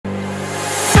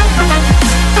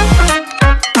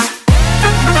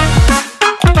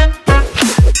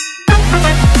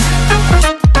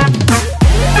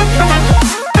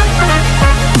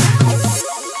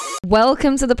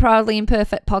Welcome to the Proudly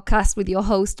Imperfect podcast with your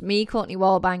host, me, Courtney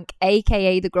Wallbank,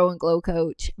 aka the Grow and Glow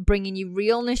Coach, bringing you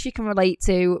realness you can relate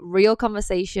to, real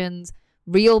conversations,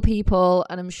 real people,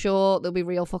 and I'm sure there'll be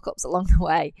real fuck-ups along the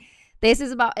way. This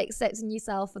is about accepting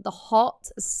yourself for the hot,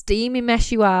 steamy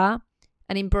mess you are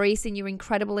and embracing your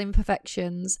incredible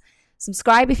imperfections.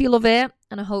 Subscribe if you love it,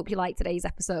 and I hope you like today's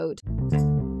episode.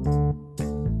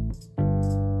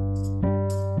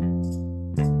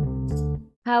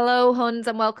 Hello, Huns,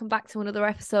 and welcome back to another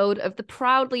episode of the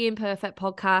Proudly Imperfect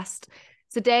podcast.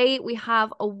 Today, we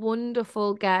have a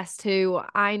wonderful guest who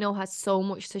I know has so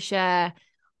much to share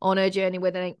on her journey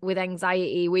with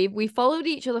anxiety. We followed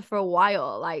each other for a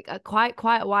while, like quite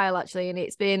a while actually, and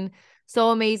it's been so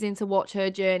amazing to watch her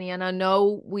journey. And I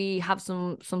know we have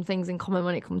some things in common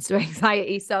when it comes to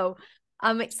anxiety. So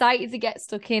I'm excited to get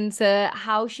stuck into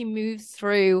how she moves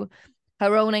through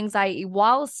her own anxiety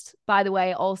whilst, by the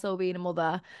way, also being a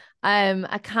mother.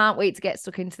 I can't wait to get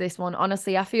stuck into this one.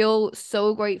 Honestly, I feel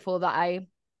so grateful that I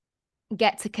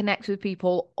get to connect with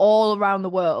people all around the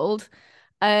world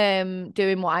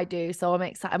doing what I do. So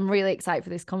I'm really excited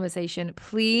for this conversation.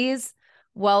 Please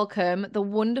welcome the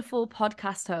wonderful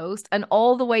podcast host, and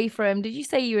all the way from, did you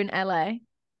say you're in LA?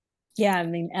 Yeah,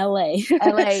 I'm in LA.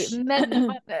 LA,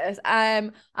 madness.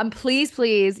 And please,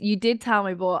 you did tell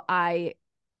me, but I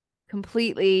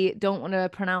completely don't want to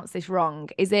pronounce this wrong.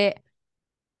 Is it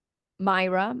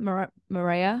Mireya?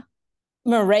 Mireya,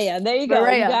 there you go.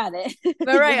 You got it.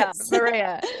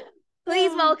 Mireya.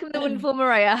 Please welcome the wonderful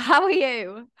Mireya. How are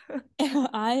you?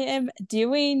 I am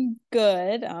doing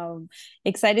good.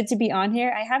 Excited to be on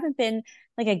here. I haven't been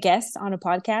like a guest on a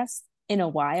podcast in a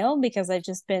while because I've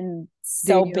just been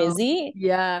so busy.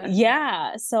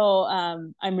 Yeah. So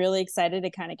I'm really excited to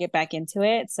kind of get back into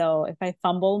it. So if I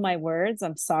fumble my words,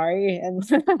 I'm sorry. And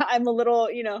I'm a little,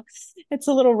 it's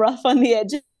a little rough on the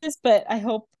edges, but I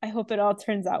hope it all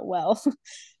turns out well.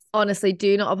 Honestly,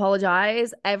 do not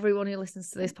apologize. Everyone who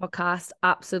listens to this podcast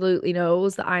absolutely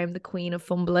knows that I am the queen of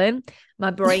fumbling.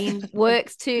 My brain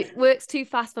works too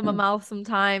fast for my mouth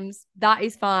sometimes. That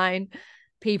is fine.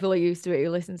 People are used to it who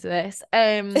listen to this.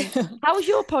 How's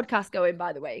your podcast going,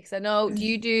 by the way? Because I know, do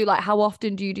you do, like, how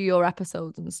often do you do your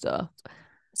episodes and stuff?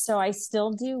 So I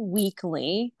still do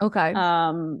weekly. Okay.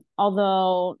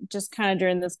 Although just kind of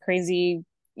during this crazy,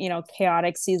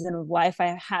 chaotic season of life,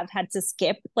 I have had to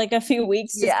skip like a few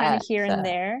weeks, just kind of here and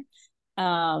there.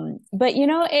 But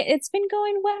it's been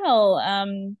going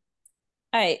well.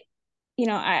 I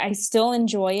still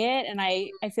enjoy it, and I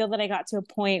feel that I got to a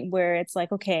point where it's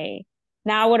like, okay,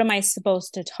 now what am I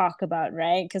supposed to talk about,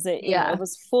 right? Because it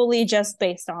was fully just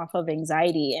based off of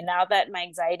anxiety, and now that my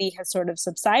anxiety has sort of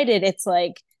subsided, it's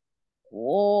like,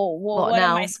 whoa, what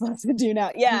am I supposed to do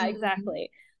now? Yeah, exactly.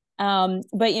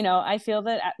 But I feel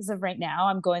that as of right now,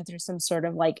 I'm going through some sort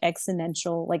of like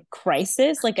existential like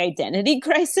crisis, like identity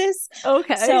crisis.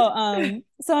 Okay. So I'm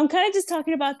kind of just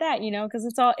talking about that, because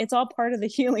it's all part of the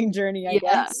healing journey, I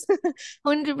guess.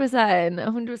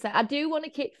 100%. I do want to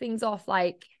kick things off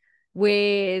like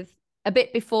with a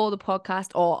bit before the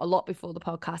podcast, or a lot before the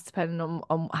podcast, depending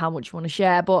on how much you want to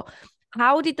share. But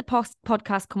how did the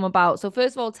podcast come about? So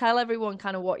first of all, tell everyone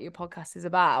kind of what your podcast is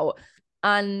about,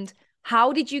 and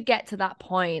how did you get to that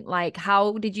point? Like,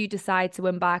 how did you decide to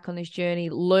embark on this journey,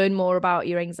 learn more about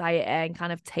your anxiety, and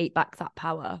kind of take back that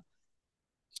power?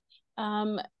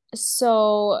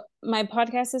 So my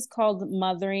podcast is called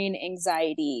Mothering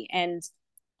Anxiety, and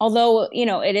although,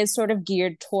 it is sort of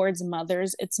geared towards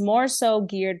mothers, it's more so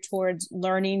geared towards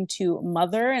learning to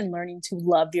mother and learning to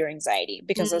love your anxiety,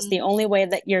 because that's the only way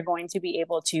that you're going to be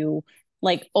able to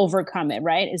like overcome it,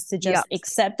 right? Is to just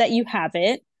accept that you have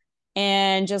it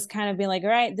and just kind of be like, all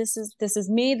right, this is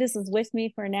me, this is with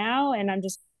me for now, and I'm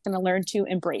just going to learn to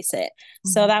embrace it.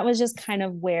 So that was just kind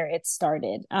of where it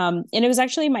started. And it was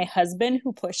actually my husband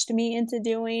who pushed me into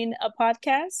doing a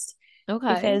podcast.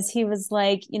 Okay. Because he was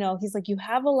like, he's like, you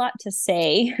have a lot to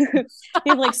say.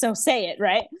 He's like, so say it,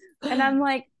 right? And I'm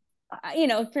like,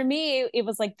 for me, it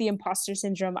was like the imposter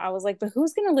syndrome. I was like, but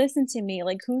who's going to listen to me?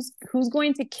 Like, who's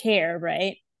going to care,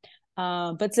 right?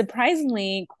 But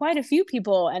surprisingly, quite a few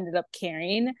people ended up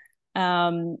caring.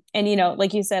 And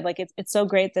like you said, like it's so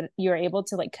great that you're able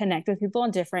to like connect with people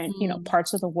in different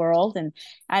parts of the world. And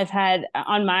I've had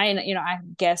on mine, I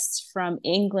have guests from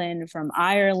England, from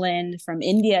Ireland, from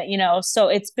India, so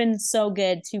it's been so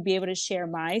good to be able to share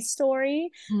my story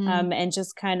and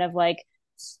just kind of like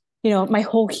my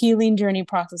whole healing journey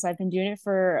process. I've been doing it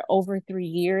for over 3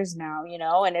 years now,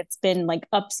 and it's been like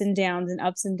ups and downs and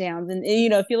ups and downs. And,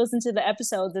 if you listen to the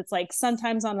episodes, it's like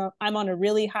sometimes I'm on a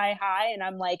really high and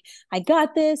I'm like, I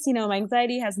got this, my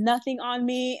anxiety has nothing on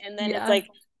me. And then it's like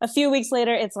a few weeks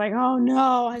later, it's like, oh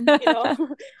no,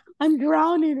 I'm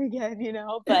drowning again,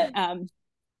 but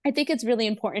I think it's really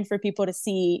important for people to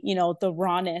see, the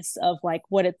rawness of like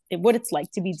what it's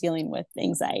like to be dealing with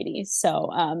anxiety.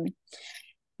 So, I'm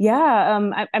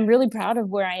really proud of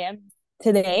where I am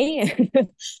today.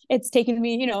 It's taken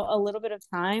me, a little bit of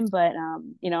time, but,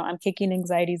 I'm kicking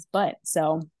anxiety's butt.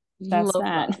 So that's Love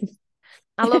that. that.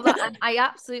 I love that. And I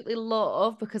absolutely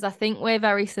love, because I think we're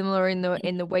very similar in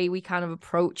the way we kind of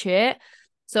approach it.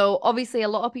 So obviously a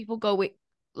lot of people go with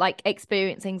like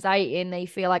experience anxiety and they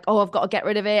feel like, oh, I've got to get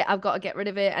rid of it. I've got to get rid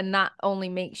of it. And that only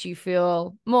makes you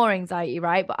feel more anxiety,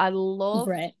 right? But I love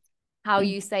Right. how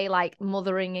you say like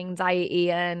mothering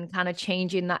anxiety and kind of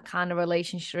changing that kind of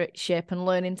relationship and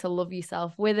learning to love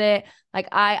yourself with it. Like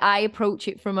I approach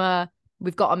it from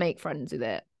we've got to make friends with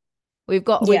it.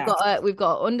 Yeah. We've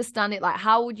got to understand it. Like,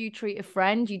 how would you treat a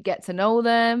friend? You'd get to know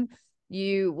them,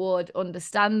 you would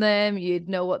understand them, you'd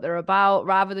know what they're about,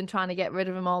 rather than trying to get rid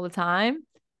of them all the time.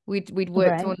 We'd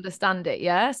work to Right. understand it.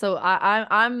 Yeah. So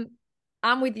I'm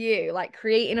with you. Like,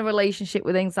 creating a relationship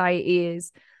with anxiety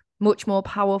is much more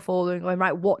powerful than going,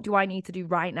 right, what do I need to do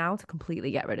right now to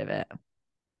completely get rid of it?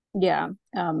 Yeah.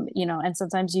 And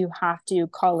sometimes you have to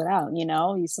call it out,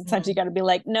 sometimes you Mm. got to be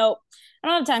like, nope, I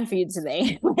don't have time for you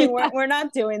today. Like, we're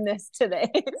not doing this today.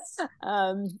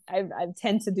 I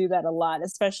tend to do that a lot,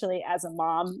 especially as a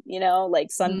mom,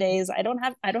 like some Mm. days I don't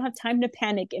have time to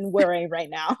panic and worry right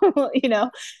now, you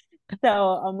know? So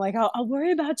I'm like, I'll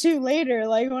worry about you later.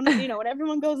 Like when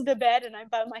everyone goes to bed and I'm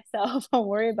by myself, I'll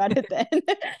worry about it then.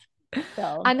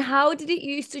 So, And how did it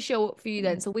used to show up for you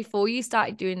then? So before you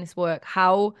started doing this work,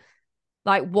 how,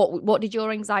 like, what did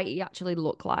your anxiety actually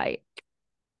look like?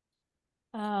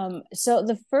 so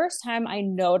the first time I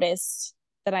noticed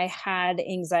that I had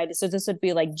anxiety, so this would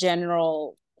be like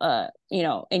general,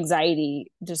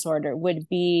 anxiety disorder would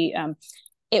be,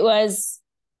 it was,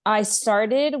 I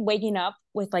started waking up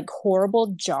with like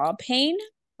horrible jaw pain.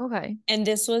 Okay. And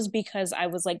this was because I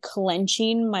was like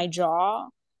clenching my jaw,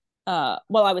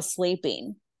 while I was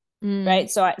sleeping. Mm,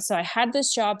 Right. So I had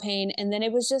this jaw pain, and then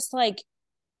it was just like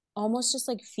almost just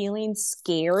like feeling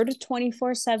scared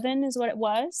 24/7 is what it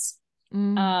was.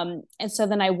 mm, And so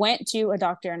then I went to a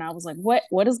doctor and I was like,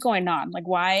 what is going on? Like,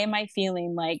 why am I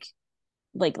feeling like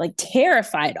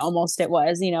terrified almost it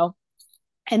was,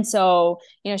 And so,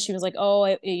 she was like,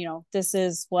 oh, this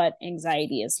is what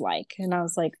anxiety is like. And I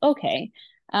was like, okay.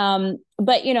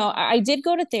 But I did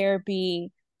go to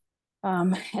therapy.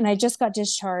 And I just got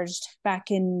discharged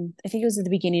back in, I think it was at the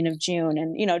beginning of June.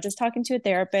 And, just talking to a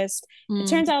therapist, it mm.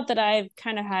 turns out that I've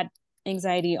kind of had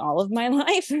anxiety all of my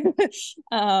life.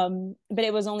 But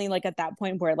it was only like at that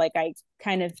point where like I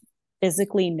kind of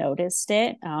physically noticed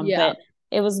it. Yeah. But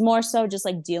it was more so just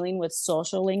like dealing with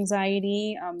social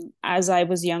anxiety, as I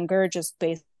was younger, just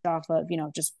based off of,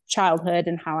 just childhood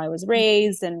and how I was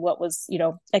raised and what was,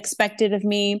 expected of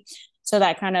me. So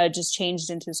that kind of just changed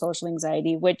into social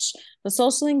anxiety, which the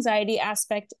social anxiety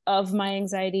aspect of my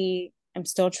anxiety, I'm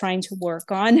still trying to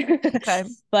work on. Okay.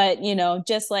 But,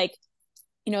 just like,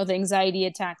 the anxiety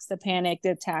attacks, the panic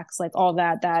attacks, like all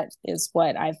that is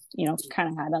what I've, kind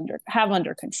of have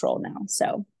under control now.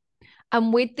 So,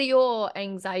 And with your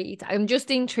anxiety, I'm just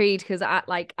intrigued because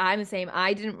I'm the same.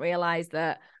 I didn't realize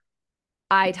that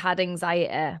I'd had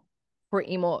anxiety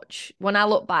pretty much. When I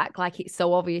look back, like it's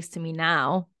so obvious to me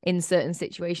now in certain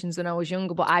situations when I was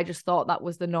younger, but I just thought that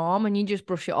was the norm, and you just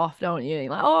brush it off, don't you? You're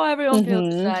like, oh, everyone feels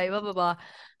the mm-hmm. same, blah blah blah.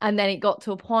 And then it got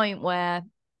to a point where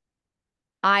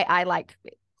I like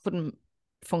couldn't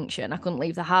function. I couldn't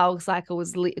leave the house. Like I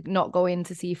was not going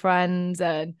to see friends,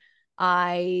 and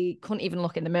I couldn't even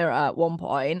look in the mirror at one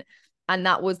point. And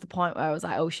that was the point where I was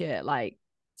like, oh shit, like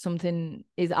something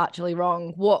is actually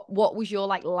wrong. What was your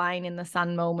like line in the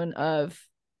sand moment of,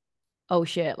 oh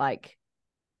shit, like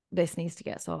this needs to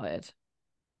get sorted?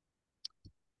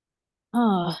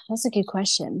 Oh, that's a good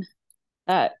question.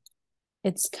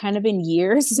 It's kind of been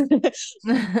years.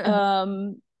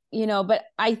 um, but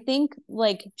I think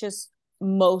like just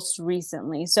most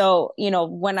recently. So,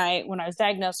 when I was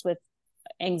diagnosed with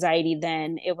anxiety,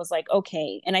 then it was like,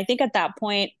 okay. And I think at that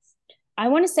point, I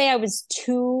want to say I was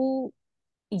too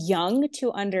young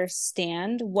to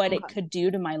understand what it Okay. could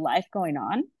do to my life going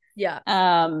on. Yeah.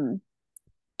 Um,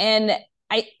 and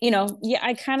yeah,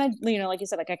 I kind of, like you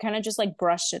said, like I kind of just like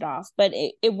brushed it off. But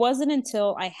it wasn't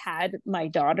until I had my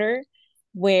daughter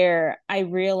where I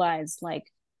realized, like,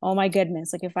 oh my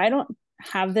goodness, like if I don't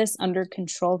have this under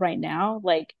control right now,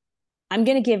 like I'm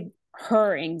gonna give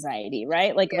her anxiety,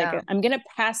 right? Like Yeah. I'm gonna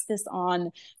pass this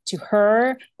on to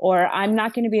her, or I'm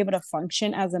not gonna be able to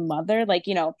function as a mother. Like,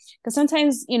 because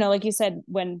sometimes, like you said,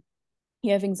 when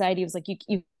you have anxiety. It was like,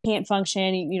 you can't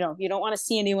function, you don't want to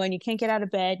see anyone, you can't get out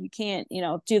of bed, you can't,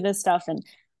 do this stuff. And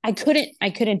I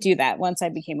couldn't do that once I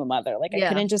became a mother. Like I Yeah.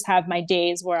 couldn't just have my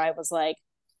days where I was like,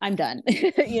 I'm done,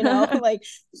 like,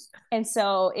 and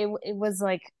so it was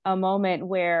like a moment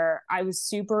where I was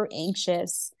super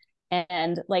anxious,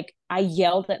 and like I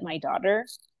yelled at my daughter,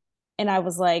 and I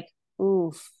was like,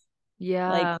 oof,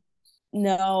 like, Yeah.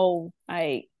 no,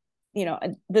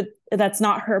 that's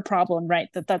not her problem, right?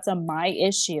 That's a my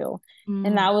issue. And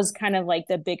Mm. that was kind of like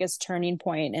the biggest turning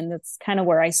point, and that's kind of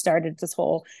where I started this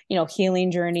whole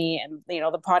healing journey, and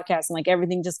the podcast, and like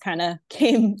everything just kind of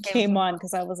Came came from on, that.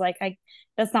 because I was like, I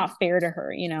that's not fair to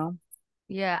her.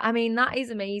 Yeah. I mean, that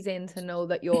is amazing to know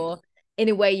that you're, in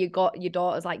a way, you got your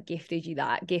daughter's like gifted you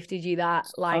that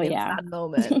Oh line in the yeah. sand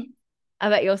moment. I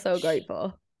bet you're so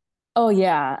grateful. Oh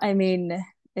yeah, I mean,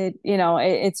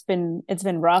 it's been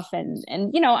rough, and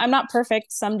I'm not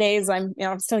perfect. Some days I'm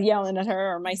still yelling at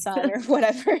her or my son or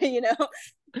whatever.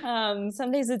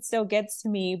 Some days it still gets to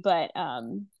me, but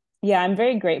yeah, I'm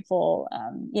very grateful.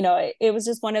 It was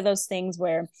just one of those things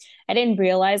where I didn't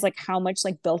realize like how much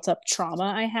like built up trauma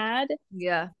I had Yeah.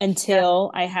 Yeah.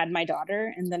 until I had my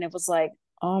daughter, and then it was like,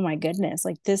 oh my goodness,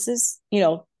 like this is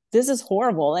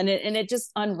horrible, and it just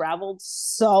unraveled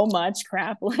so much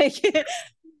crap. Like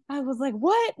I was like,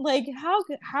 what? Like,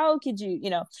 how could you?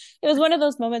 It was one of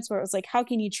those moments where it was like, how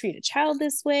can you treat a child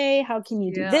this way? How can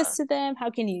you do Yeah. this to them? How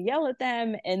can you yell at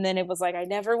them? And then it was like, I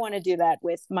never want to do that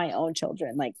with my own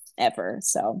children, like ever.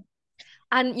 So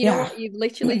And you know yeah. what? You've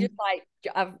literally just like,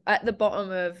 I've at the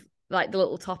bottom of like the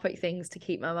little topic things to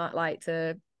keep my mind, like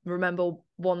to remember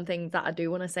one thing that I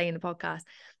do want to say in the podcast.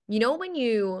 You know, when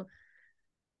you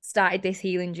started this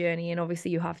healing journey and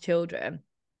obviously you have children,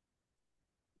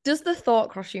 does the thought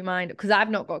cross your mind? Because I've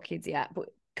not got kids yet, but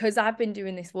because I've been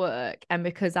doing this work and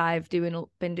because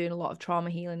been doing a lot of trauma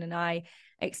healing, and I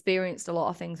experienced a lot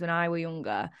of things when I was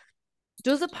younger,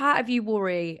 does a part of you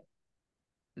worry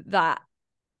that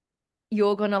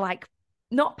you're gonna like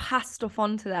not pass stuff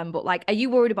on to them, but like, are you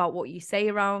worried about what you say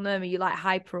around them? Are you like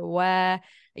hyper aware?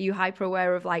 Are you hyper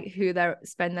aware of like who they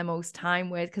spend their most time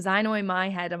with? Because I know in my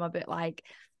head I'm a bit like,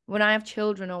 when I have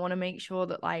children, I want to make sure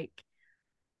that like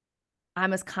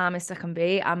I'm as calm as I can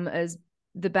be. I'm as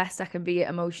the best I can be at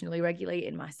emotionally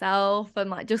regulating myself. And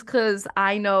like, just because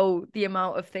I know the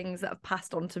amount of things that have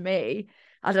passed on to me,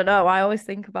 I don't know. I always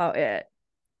think about it.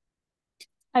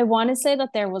 I want to say that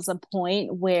there was a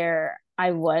point where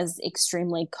I was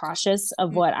extremely cautious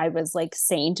of Mm. what I was like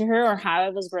saying to her or how I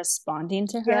was responding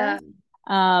to her.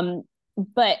 Yeah. Um,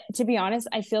 but to be honest,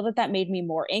 I feel that made me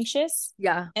more anxious.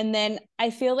 Yeah. And then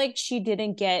I feel like she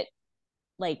didn't get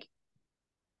like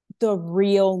the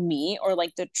real me, or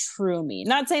like the true me.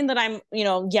 Not saying that I'm,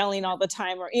 yelling all the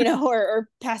time, or, or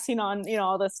passing on,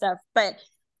 all this stuff, but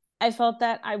I felt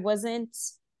that I wasn't,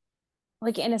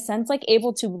 like, in a sense, like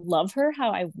able to love her how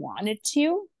I wanted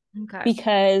to, Okay.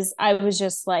 because I was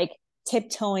just like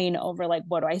tiptoeing over like,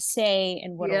 what do I say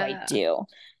and what do I Yeah. do?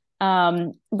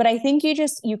 But I think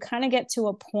you kind of get to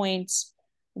a point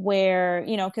where,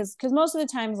 because most of the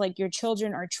times like your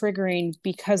children are triggering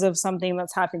because of something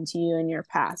that's happened to you in your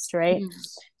past, right? Mm.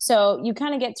 So you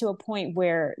kind of get to a point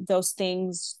where those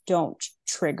things don't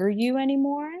trigger you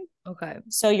anymore, Okay.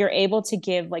 so you're able to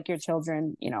give like your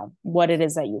children what it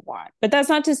is that you want. But that's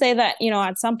not to say that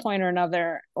at some point or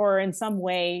another, or in some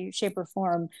way, shape, or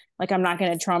form, like I'm not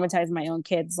going to traumatize my own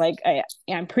kids. Like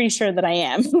I'm pretty sure that I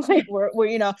am. Like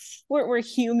we're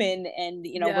human, and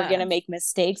we're going Yeah. to make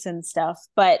mistakes and stuff.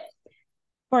 But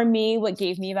for me, what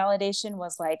gave me validation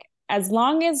was like, as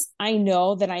long as I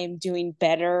know that I am doing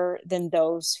better than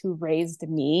those who raised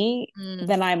me, Mm.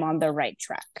 then I'm on the right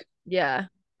track. Yeah.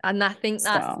 And I think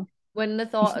that's So when the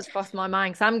thought has crossed my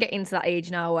mind, because I'm getting to that age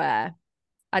now where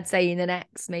I'd say in the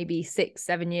next maybe 6,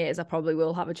 7 years, I probably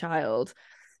will have a child.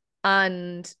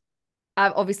 And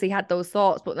I've obviously had those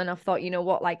thoughts, but then I've thought, you know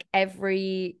what, like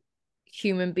every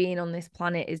human being on this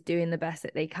planet is doing the best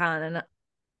that they can. And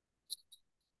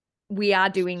we are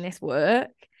doing this work.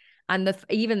 And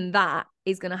even that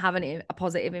is going to have a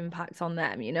positive impact on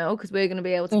them, because we're going to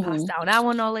be able to pass mm-hmm. down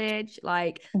our knowledge.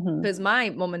 Like, Mm-hmm. because my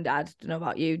mum and dad, don't know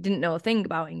about you, didn't know a thing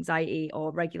about anxiety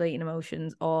or regulating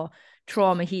emotions or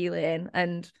trauma healing.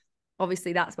 And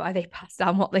obviously that's why they passed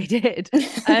down what they did.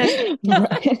 Right.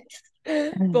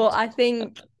 But I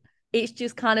think it's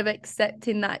just kind of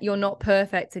accepting that you're not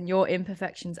perfect and your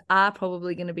imperfections are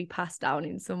probably going to be passed down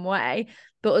in some way.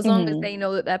 But as long as Mm-hmm. they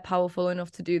know that they're powerful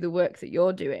enough to do the work that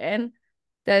you're doing,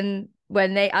 then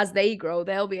as they grow,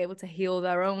 they'll be able to heal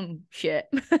their own shit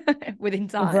within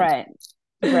time. Right.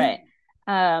 Right.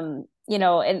 And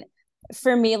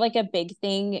for me, like a big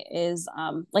thing is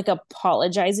like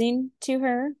apologizing to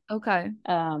her. Okay.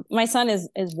 My son is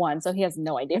one, so he has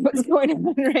no idea what's going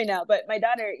on right now. But my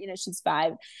daughter, she's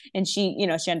 5, and she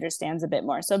understands a bit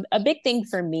more. So a big thing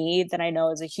for me that I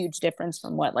know is a huge difference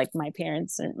from what like my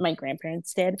parents and my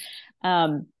grandparents did,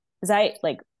 is I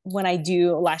like when I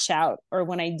do lash out, or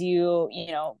when I do,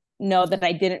 know that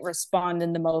I didn't respond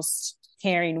in the most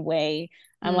caring way.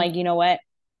 I'm like, you know what?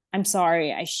 I'm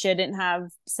sorry. I shouldn't have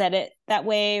said it that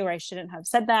way, or I shouldn't have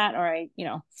said that, or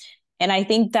and I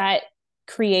think that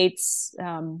creates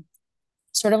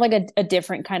sort of like a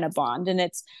different kind of bond. And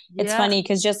it's funny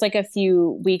because just like a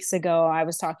few weeks ago, I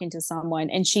was talking to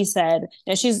someone, and she said,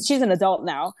 she's an adult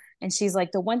now, and she's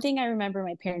like, the one thing I remember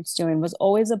my parents doing was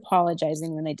always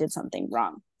apologizing when they did something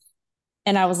wrong.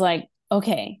 And I was like,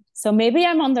 okay, so maybe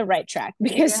I'm on the right track,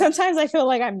 because sometimes I feel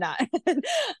like I'm not.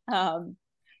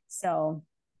 So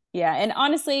yeah. And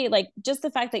honestly, like just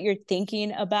the fact that you're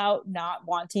thinking about not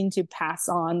wanting to pass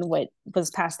on what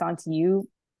was passed on to you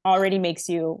already makes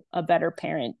you a better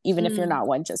parent, even if you're not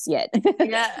one just yet.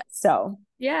 Yeah. So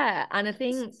yeah. And I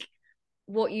think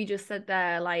what you just said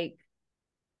there, like,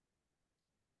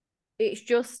 it's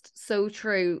just so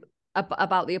true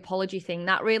about the apology thing.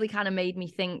 That really kind of made me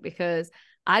think, because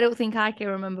I don't think I can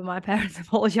remember my parents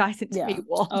apologizing to me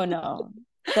once. Oh no.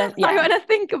 Like, when I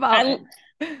think about it.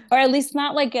 Or at least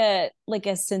not like a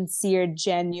sincere,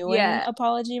 genuine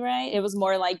apology, right? It was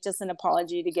more like just an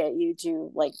apology to get you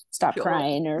to like stop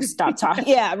crying or stop talking.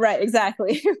 Yeah, right,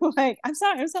 exactly. Like, I'm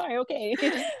sorry, okay.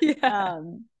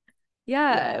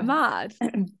 Mad.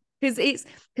 Because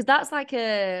that's like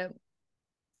a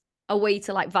way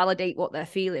to like validate what they're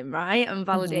feeling, right? And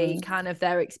validate kind of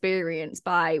their experience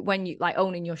by when you like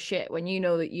owning your shit, when you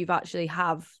know that you've actually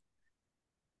have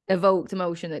evoked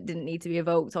emotion that didn't need to be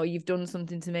evoked, or you've done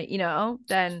something to make,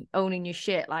 then owning your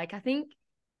shit. Like, I think,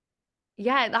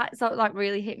 that sort of like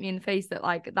really hit me in the face, that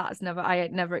like I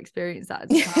had never experienced that as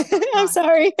a child. I'm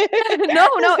sorry.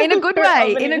 No, in a good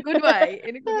way. In a good way.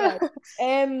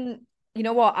 You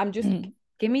know what? I'm just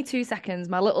give me 2 seconds.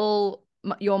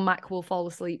 Your Mac will fall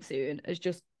asleep soon. It's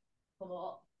just come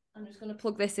up. I'm just gonna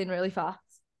plug this in really fast.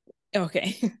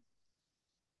 Okay.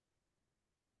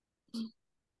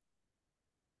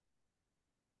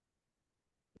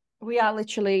 We are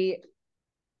literally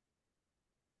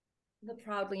the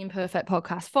Proudly Imperfect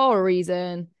podcast for a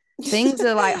reason. Things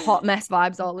are like hot mess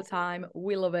vibes all the time.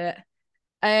 We love it.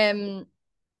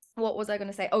 What was I going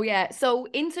to say? Oh yeah. So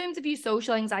in terms of your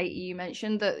social anxiety, you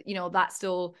mentioned that, that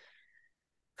still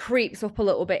creeps up a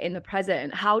little bit in the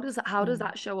present. How does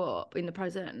that show up in the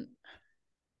present?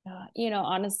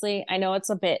 Honestly, I know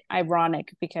it's a bit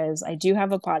ironic because I do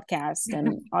have a podcast,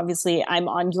 and obviously I'm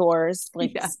on yours,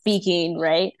 like speaking,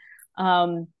 right?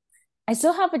 I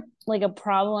still have a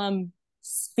problem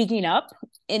speaking up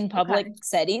in public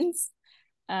settings.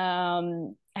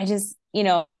 I just,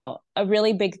 a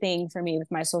really big thing for me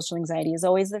with my social anxiety is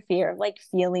always the fear of like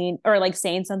feeling or like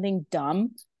saying something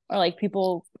dumb, or like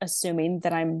people assuming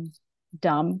that I'm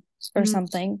dumb or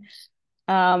something.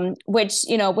 Which,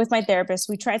 with my therapist,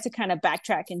 we tried to kind of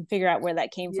backtrack and figure out where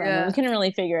that came from, and we couldn't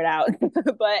really figure it out.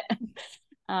 But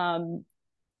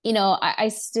I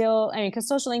still, because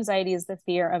social anxiety is the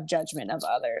fear of judgment of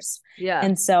others. Yeah.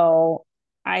 And so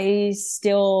I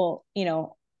still,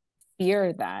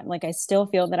 fear that. Like, I still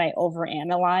feel that I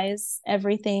overanalyze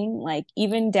everything, like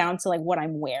even down to like what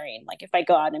I'm wearing. Like if I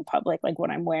go out in public, like what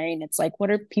I'm wearing, it's like,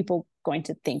 what are people going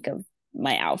to think of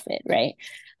my outfit, right?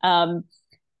 But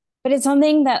it's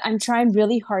something that I'm trying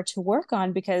really hard to work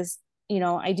on, because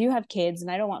I do have kids, and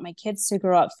I don't want my kids to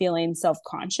grow up feeling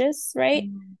self-conscious, right?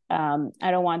 I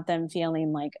don't want them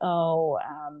feeling like,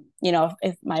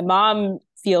 if my mom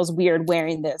feels weird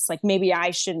wearing this, like maybe I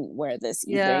shouldn't wear this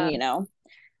either.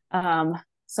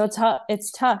 So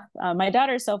it's tough. My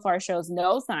daughter so far shows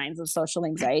no signs of social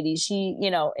anxiety. She,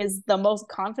 is the most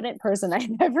confident person I've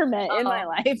ever met in my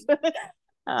life.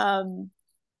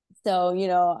 So,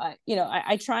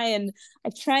 I try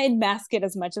and mask it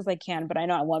as much as I can, but I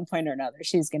know at one point or another,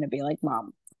 she's going to be like,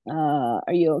 Mom,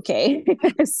 are you okay?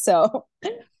 So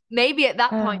maybe at that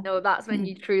point though, that's when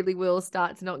you truly will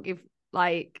start to not give,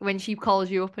 like when she calls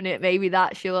you up on it, maybe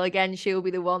that she'll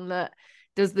be the one that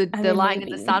does the line in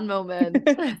the sand moment.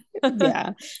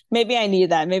 Yeah, maybe I need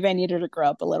that. Maybe I need her to grow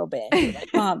up a little bit and be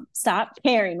like, Mom, stop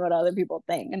caring what other people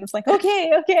think. And it's like, okay.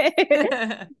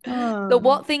 So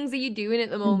what things are you doing at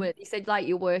the moment? You said like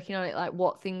you're working on it. Like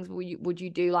what things would you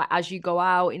do like as you go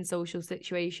out in social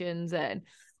situations, and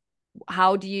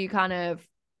how do you kind of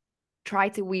try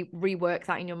to rework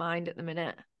that in your mind at the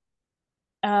minute?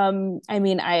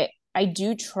 I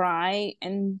do try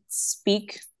and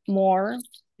speak more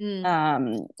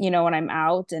you know, when I'm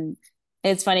out. And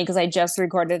it's funny because I just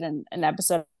recorded an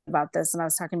episode about this, and I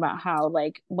was talking about how,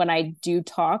 like, when I do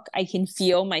talk, I can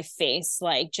feel my face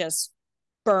like just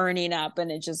burning up,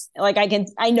 and it just like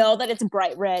I know that it's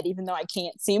bright red even though I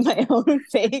can't see my own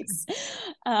face.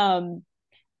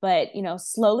 But you know,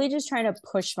 slowly just trying to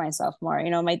push myself more.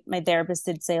 You know, my therapist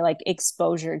did say, like,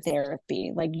 exposure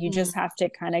therapy, like you just have to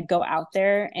kind of go out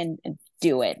there and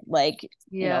do it, like,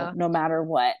 you know, no matter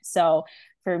what. So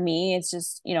for me, it's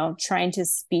just, you know, trying to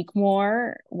speak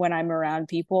more when I'm around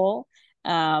people.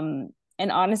 And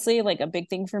honestly, like, a big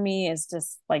thing for me is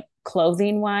just like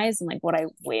clothing wise and like what I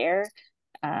wear.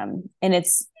 And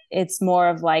it's more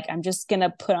of like, I'm just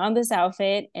gonna put on this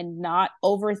outfit and not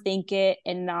overthink it,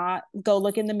 and not go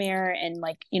look in the mirror and,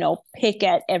 like, you know, pick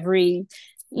at every,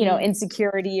 you know,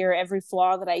 insecurity or every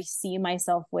flaw that I see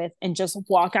myself with, and just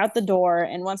walk out the door.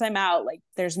 And once I'm out, like,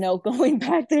 there's no going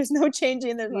back, there's no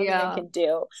changing, there's nothing I can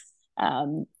do.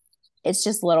 It's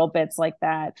just little bits like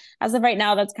that. As of right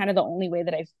now, that's kind of the only way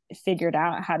that I've figured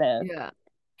out how to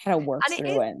work and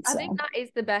through it. I think that is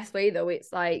the best way, though.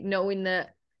 It's like knowing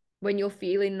that when you're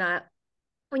feeling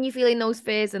those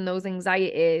fears and those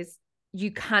anxieties,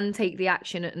 you can take the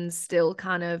action and still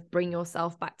kind of bring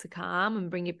yourself back to calm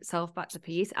and bring yourself back to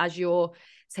peace as you're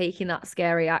taking that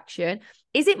scary action.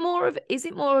 Is it more of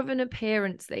an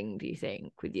appearance thing, do you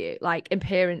think, with you, like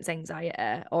appearance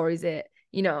anxiety, or is it,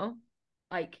 you know,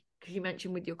 like, because you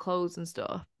mentioned with your clothes and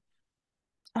stuff?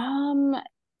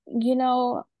 You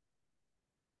know,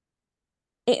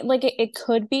 it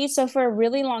could be. So for a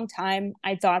really long time,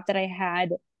 I thought that I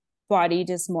had body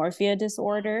dysmorphia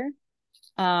disorder.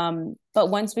 But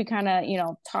once we kind of, you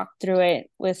know, talked through it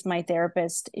with my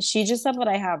therapist, she just said that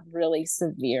I have really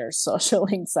severe social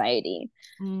anxiety.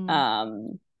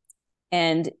 And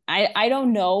I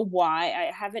don't know why.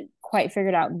 I haven't quite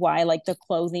figured out why, like, the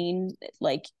clothing,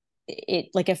 like, it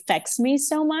like affects me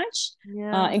so much.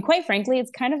 And quite frankly,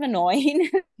 it's kind of annoying.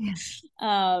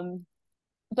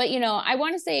 But, you know, I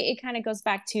want to say it kind of goes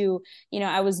back to, you know,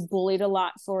 I was bullied a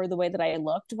lot for the way that I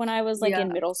looked when I was, like, in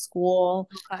middle school.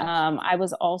 I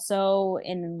was also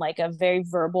in, like, a very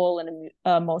verbal and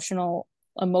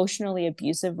emotionally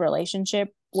abusive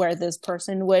relationship where this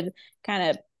person would kind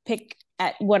of pick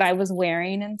at what I was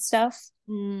wearing and stuff.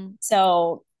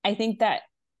 So I think that,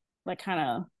 like, kind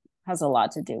of has a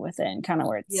lot to do with it, and kind of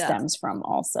where it stems from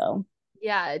also.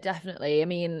 Yeah, definitely. I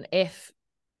mean, if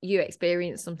you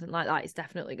experience something like that, it's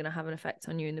definitely going to have an effect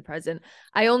on you in the present.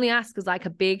 I only ask because, like, a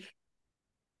big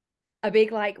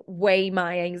like way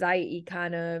my anxiety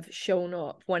kind of shown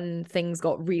up when things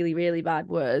got really, really bad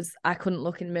was I couldn't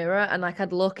look in the mirror, and like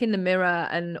I'd look in the mirror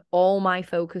and all my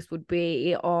focus would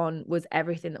be on was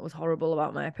everything that was horrible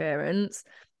about my appearance.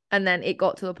 And then it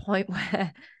got to the point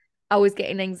where I was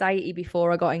getting anxiety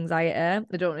before I got anxiety. I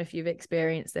don't know if you've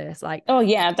experienced this. Like, oh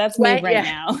yeah, that's me right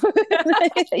now.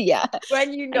 Yeah.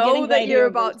 When you know that you're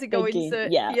about to go in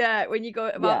certain, when you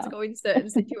go to go in certain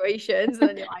situations, and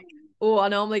then you're like, oh, I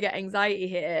normally get anxiety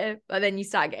here, but then you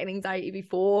start getting anxiety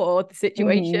before the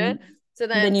situation. So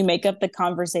then you make up the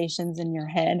conversations in your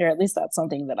head, or at least that's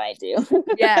something that I do.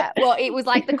 Yeah. Well, it was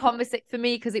like the conversation for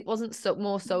me, because it wasn't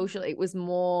more social. It was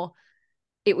more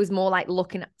like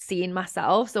seeing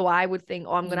myself. So I would think,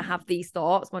 oh, I'm going to have these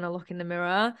thoughts when I look in the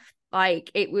mirror.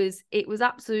 Like, it was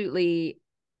absolutely,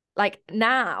 like,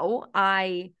 now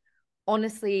I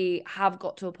honestly have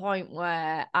got to a point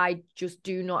where I just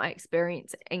do not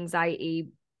experience anxiety.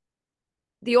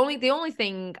 The only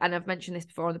thing, and I've mentioned this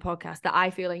before on the podcast, that I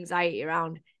feel anxiety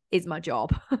around is my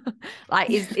job. Like,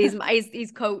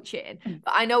 is coaching.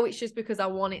 But I know it's just because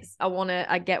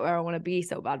I get where I want to be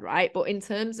so bad, right? But in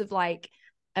terms of, like,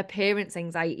 appearance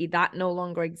anxiety, that no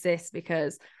longer exists,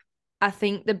 because I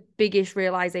think the biggest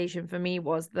realization for me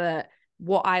was that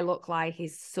what I look like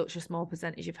is such a small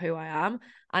percentage of who I am.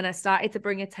 And I started to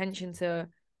bring attention to,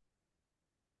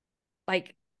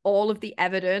 like, all of the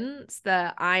evidence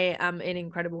that I am an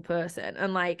incredible person.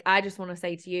 And, like, I just want to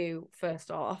say to you,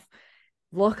 first off,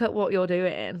 look at what you're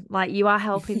doing. Like, you are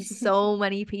helping so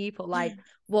many people. Like,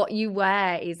 what you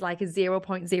wear is like a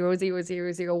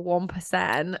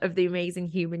 0.00001% of the amazing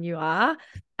human you are.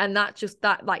 And that,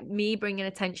 like, me bringing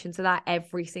attention to that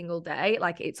every single day,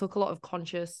 like, it took a lot of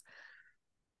conscious,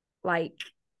 like,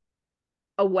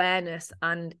 awareness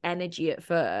and energy at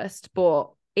first.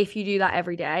 But if you do that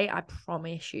every day, I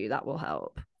promise you that will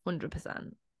help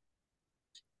 100%.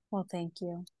 Well, thank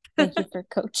you. Thank you for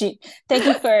coaching. Thank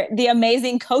you for the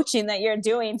amazing coaching that you're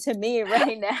doing to me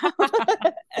right now.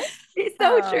 It's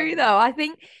so true, though. I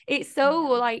think it's so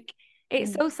like,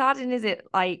 it's so sad, and is it,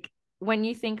 like, when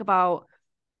you think about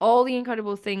all the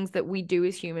incredible things that we do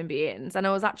as human beings. And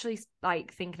I was actually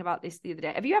like thinking about this the other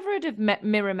day. Have you ever heard of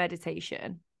mirror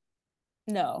meditation?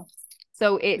 No.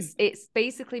 So it's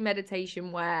basically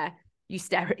meditation where you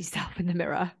stare at yourself in the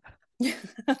mirror,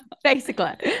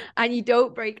 basically, and you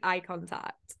don't break eye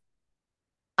contact.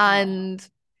 And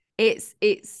it's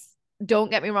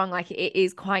don't get me wrong, like it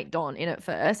is quite daunting at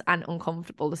first and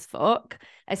uncomfortable as fuck,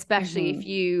 especially if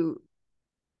you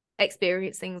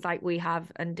experience things like we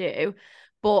have and do.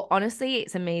 But honestly,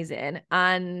 it's amazing.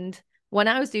 And when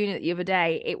I was doing it the other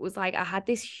day, it was like I had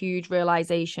this huge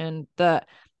realization that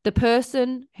the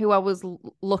person who I was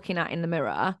looking at in the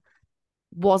mirror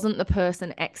wasn't the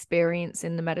person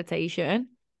experiencing the meditation.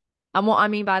 And what I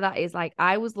mean by that is like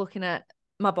I was looking at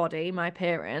my body, my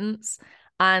appearance,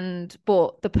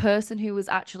 but the person who was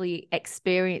actually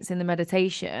experiencing the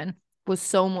meditation was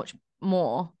so much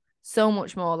more.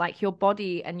 Like your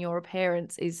body and your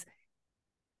appearance is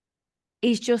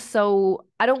just so,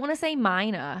 I don't want to say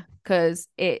minor, because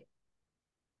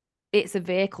it's a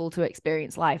vehicle to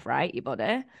experience life, right? Your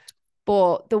body.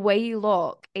 But the way you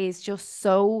look is just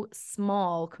so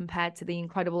small compared to the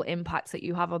incredible impacts that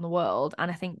you have on the world. And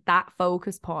I think that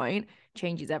focus point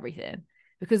changes everything.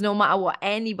 Because no matter what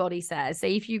anybody says,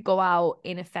 say if you go out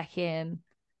in a fucking,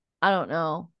 I don't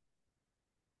know,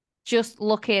 just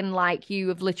looking like you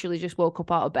have literally just woke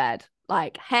up out of bed,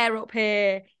 like hair up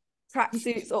here,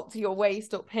 tracksuits up to your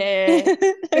waist up here,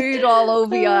 food all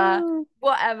over you,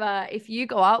 whatever. If you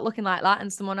go out looking like that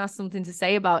and someone has something to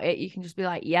say about it, you can just be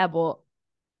like, yeah, but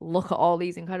look at all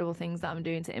these incredible things that I'm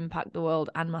doing to impact the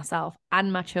world and myself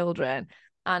and my children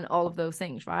and all of those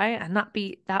things, right? And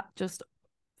that just,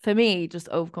 for me, just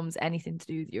overcomes anything to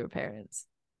do with your appearance.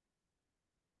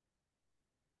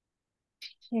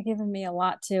 You're giving me a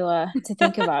lot to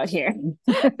think about here.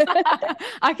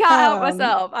 I can't help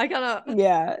myself. I cannot.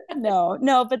 Yeah, no,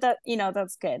 but that,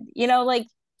 that's good. Like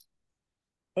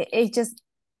it just,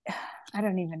 I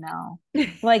don't even know.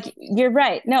 Like, you're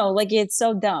right. No, like it's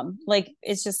so dumb. Like,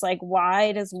 it's just like,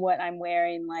 why does what I'm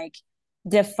wearing like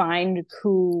define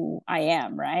who I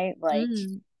am, right? Like,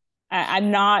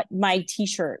 I'm not my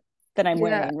t-shirt that I'm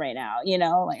wearing right now,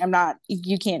 like I'm not,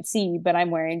 you can't see, but I'm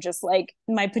wearing just like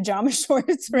my pajama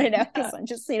shorts right now because I'm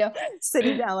just,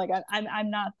 sitting down. Like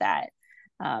I'm not that.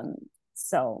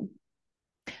 So,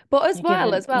 but as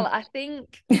well, I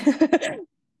think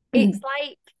it's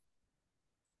like,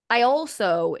 I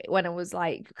also, when I was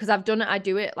like, because I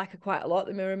do it like quite a lot,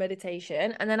 the mirror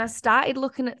meditation. And then I started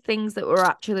looking at things that were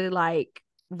actually like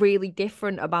really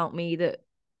different about me that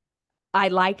I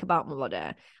like about my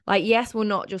body. Like, yes, we're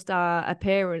not just our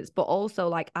appearance, but also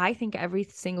like I think every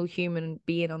single human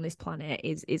being on this planet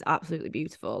is absolutely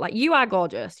beautiful. Like, you are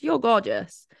gorgeous. You're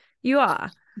gorgeous. You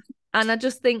are. And I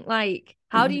just think, like,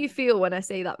 how do you feel when I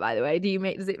say that, by the way?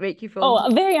 Does it make you feel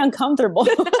very uncomfortable?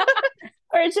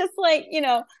 Or it's just like,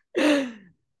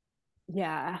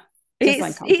 yeah.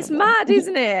 It's mad,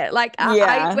 isn't it? Like,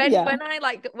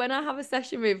 when I have a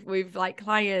session with like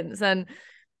clients and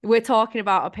we're talking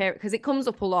about appearance, because it comes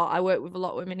up a lot. I work with a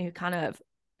lot of women who kind of,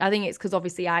 I think it's because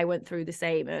obviously I went through the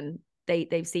same and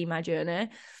they've seen my journey.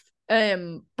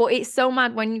 But it's so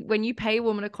mad when you pay a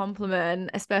woman a compliment,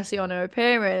 especially on her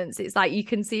appearance, it's like you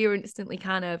can see her instantly,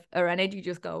 kind of her energy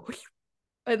just go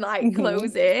and like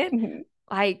close in.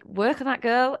 Like, work on that,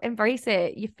 girl. Embrace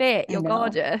it. You're fit. You're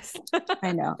gorgeous.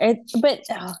 I know it, but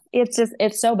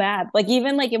it's so bad. Like,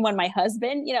 even like when my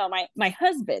husband, my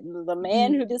husband, the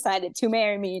man who decided to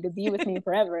marry me, to be with me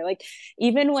forever. Like,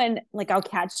 even when like I'll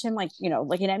catch him like,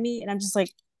 looking at me, and I'm just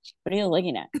like, what are you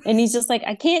looking at? And he's just like,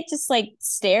 I can't just like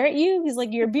stare at you. He's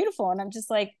like, you're beautiful. And I'm just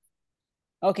like,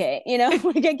 okay,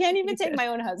 like I can't even take my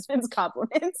own husband's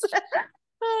compliments.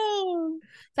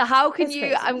 So how can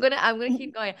you, I'm gonna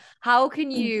keep going. How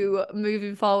can you,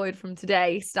 moving forward from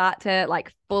today, start to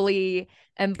like fully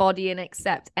embody and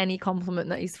accept any compliment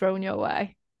that he's thrown your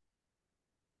way?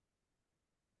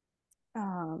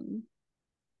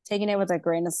 Taking it with a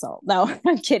grain of salt. No,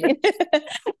 I'm kidding.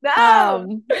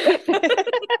 No.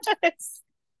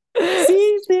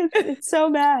 See, it's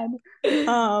so bad.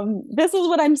 This is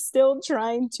what I'm still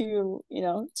trying to,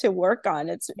 to work on.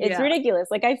 It's ridiculous.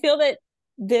 Like, I feel that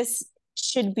this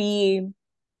should be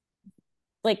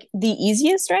like the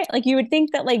easiest, right? Like, you would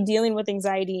think that like dealing with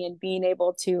anxiety and being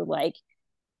able to like,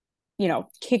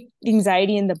 kick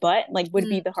anxiety in the butt like would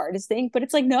be the hardest thing. But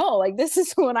it's like, no, like this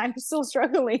is what I'm still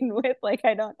struggling with. Like,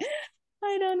 I don't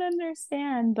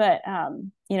understand. But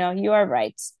you are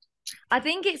right. I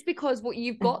think it's because what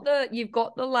you've got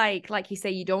the like you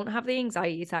say, you don't have the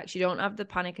anxiety attacks, you don't have the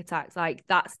panic attacks. Like,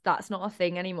 that's not a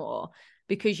thing anymore,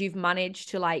 because you've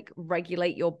managed to like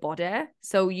regulate your body.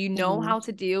 So you know how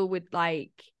to deal with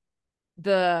like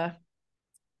what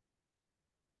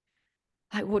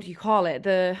do you call it?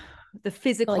 The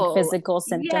physical, like physical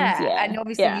symptoms. Yeah. And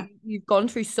obviously you've gone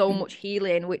through so much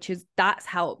healing, that's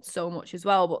helped so much as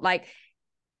well. But like,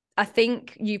 I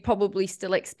think you probably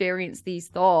still experience these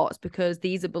thoughts because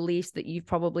these are beliefs that you've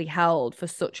probably held for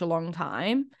such a long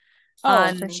time.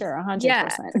 Oh, for sure.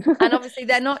 100%. And obviously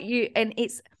they're not you. And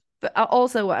but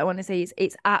also what I want to say is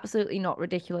it's absolutely not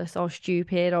ridiculous or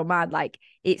stupid or mad. Like,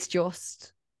 it's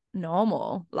just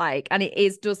normal. Like, and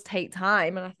does take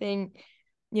time. And I think,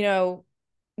 you know,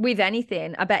 with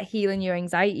anything, I bet healing your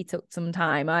anxiety took some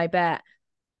time. I bet,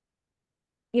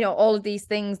 you know, all of these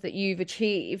things that you've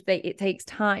achieved, it takes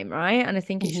time, right? And I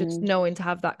think it's just knowing to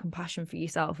have that compassion for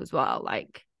yourself as well.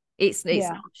 Like, it's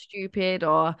not stupid,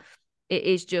 or it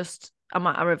is just a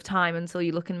matter of time until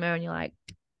you look in the mirror and you're like,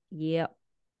 yep.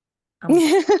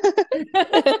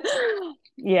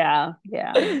 Yeah.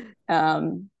 I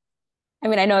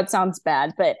mean, I know it sounds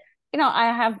bad, but you know,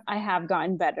 I have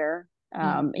gotten better.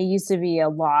 It used to be a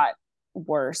lot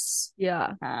worse.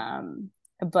 Yeah.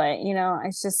 But you know,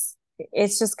 it's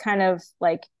just kind of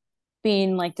like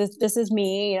being like, this is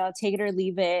me, you know, take it or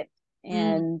leave it,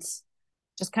 and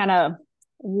just kind of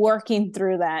working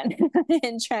through that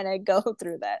and trying to go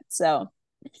through that. So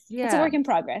it's a work in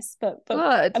progress, but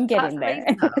good. I'm getting there.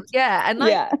 Yeah. And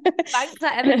like, thanks for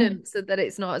evidence that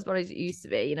it's not as bad as it used to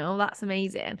be, you know, that's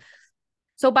amazing.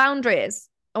 So boundaries.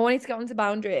 I wanted to get onto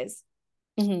boundaries.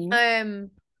 When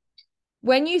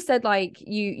you said like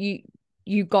you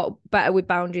got better with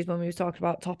boundaries when we were talking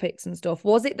about topics and stuff,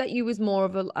 was it that you was more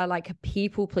of a like a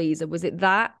people pleaser? Was it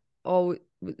that, or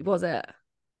was it?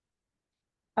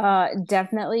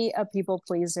 Definitely a people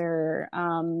pleaser.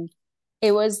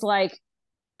 It was like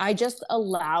I just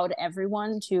allowed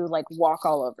everyone to like walk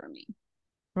all over me.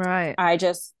 Right. I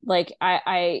just like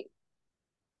I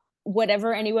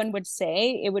whatever anyone would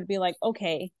say, it would be like,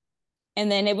 okay.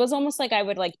 And then it was almost like I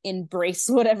would like embrace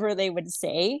whatever they would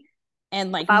say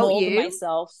and like about mold you?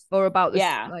 myself. Or about this,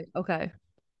 like, okay.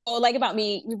 Or like about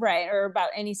me, right? Or about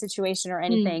any situation or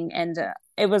anything. And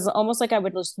it was almost like I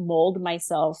would just mold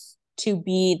myself to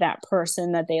be that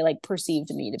person that they like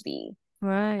perceived me to be.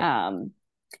 Right.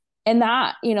 And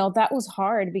that, you know, that was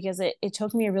hard because it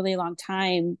took me a really long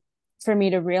time for me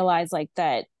to realize like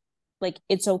that, like,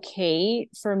 it's okay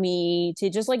for me to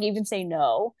just like even say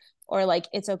no, or like,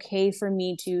 it's okay for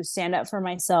me to stand up for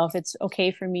myself. It's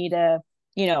okay for me to,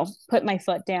 you know, put my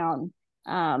foot down.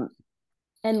 And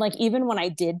like, even when I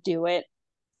did do it,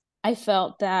 I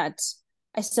felt that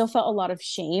I still felt a lot of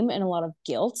shame and a lot of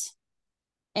guilt.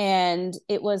 And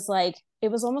it was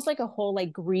almost like a whole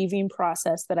like grieving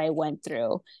process that I went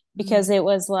through, because it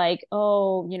was like,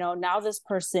 oh, you know, now this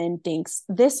person thinks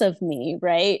this of me,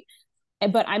 right?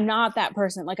 But I'm not that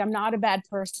person. Like, I'm not a bad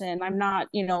person. I'm not,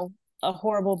 you know, a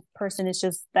horrible person. It's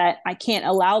just that I can't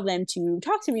allow them to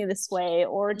talk to me this way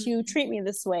or to treat me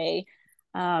this way.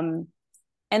 And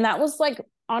that was like,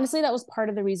 honestly, that was part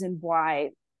of the reason why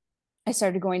I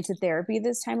started going to therapy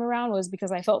this time around, was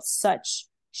because I felt such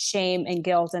shame and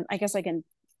guilt. And I guess I can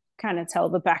kind of tell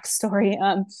the backstory.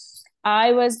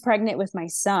 I was pregnant with my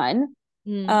son.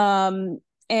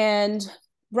 And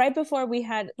right before we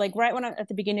had, like, right when at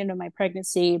the beginning of my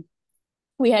pregnancy,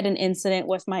 we had an incident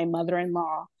with my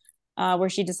mother-in-law, where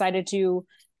she decided to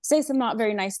say some not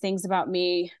very nice things about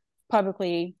me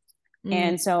publicly.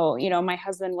 And so, you know, my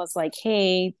husband was like,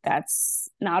 hey, that's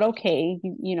not okay.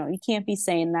 You know, you can't be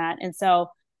saying that. And so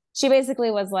she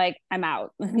basically was like, I'm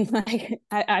out. Like,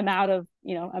 I'm out of,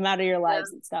 you know, I'm out of your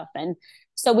lives and stuff. And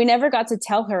so we never got to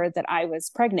tell her that I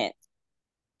was pregnant.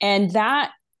 And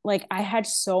that, like, I had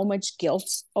so much guilt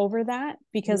over that,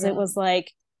 because it was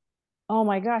like, oh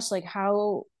my gosh, like,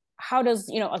 how does,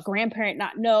 you know, a grandparent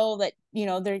not know that, you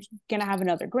know, they're gonna have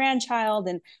another grandchild?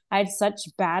 And I had such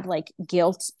bad like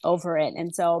guilt over it.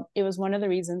 And so it was one of the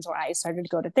reasons why I started to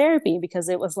go to therapy, because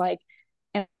it was like,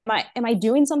 am I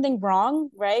doing something wrong,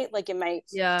 right? Like, am I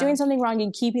doing something wrong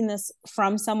in keeping this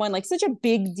from someone? Like, such a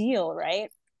big deal,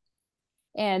 right?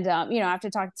 And you know,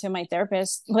 after talking to my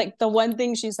therapist, like, the one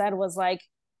thing she said was like,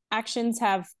 actions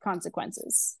have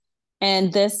consequences,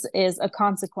 and this is a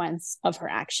consequence of her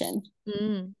action.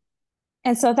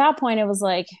 And so at that point, it was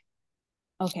like,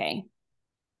 okay.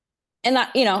 And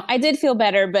that, you know, I did feel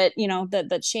better, but you know,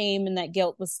 that shame and that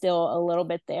guilt was still a little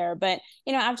bit there. But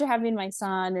you know, after having my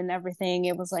son and everything,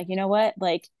 it was like, you know what,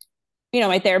 like, you know,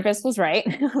 my therapist was right.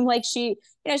 I'm like, she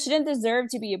didn't deserve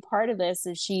to be a part of this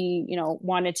if she, you know,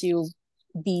 wanted to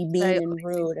be mean and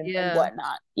rude and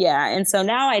whatnot. And so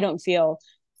now I don't feel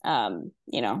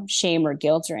you know, shame or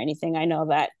guilt or anything. I know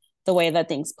that the way that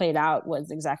things played out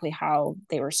was exactly how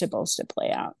they were supposed to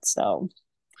play out. So,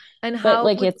 And but how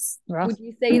like, it's rough. would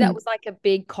you say that was like a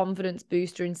big confidence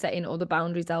booster in setting other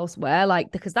boundaries elsewhere?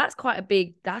 Like, because that's quite a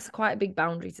big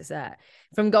boundary to set,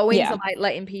 from going to Yeah. like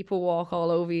letting people walk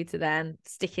all over you to then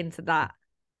sticking to that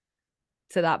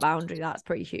boundary. That's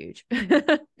pretty huge.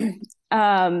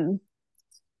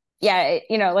 Yeah,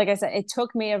 you know, like I said, it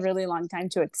took me a really long time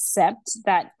to accept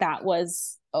that that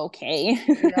was okay.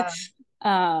 Yeah.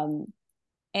 um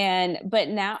and but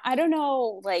now I don't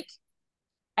know, like,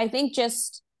 I think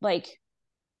just like,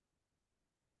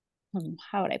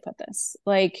 how would I put this,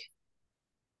 like,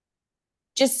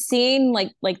 just seeing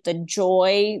like the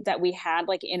joy that we had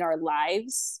like in our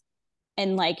lives,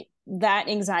 and like that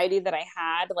anxiety that I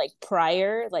had like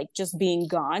prior, like just being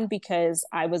gone because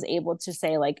I was able to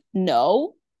say like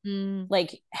no, Mm.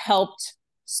 like helped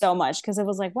so much, because it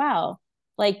was like, wow,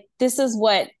 like this is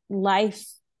what life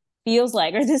feels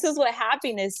like, or this is what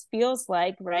happiness feels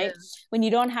like, right? Yeah. When you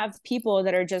don't have people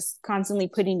that are just constantly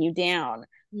putting you down,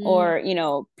 Mm. or, you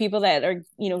know, people that are,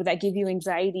 you know, that give you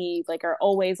anxiety, like are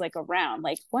always like around,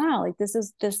 like, wow, like this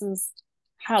is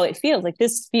how it feels, like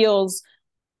this feels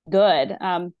good.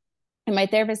 And my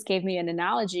therapist gave me an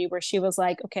analogy where she was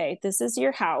like, okay, this is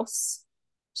your house.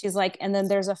 She's like, and then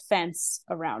there's a fence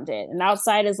around it. And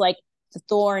outside is like the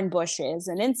thorn bushes.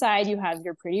 And inside you have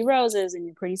your pretty roses and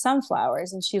your pretty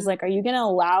sunflowers. And she's Mm. like, are you going to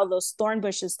allow those thorn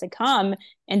bushes to come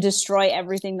and destroy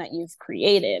everything that you've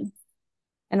created?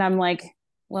 And I'm like,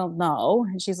 well, no.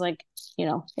 And she's like, you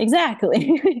know,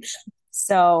 exactly.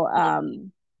 So,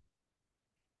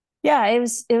 yeah, it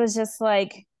was just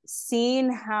like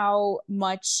seeing how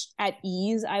much at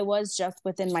ease I was just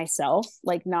within myself,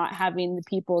 like not having the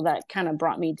people that kind of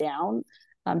brought me down,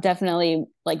 definitely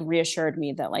like reassured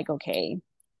me that like, okay,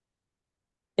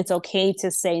 it's okay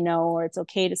to say no, or it's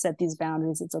okay to set these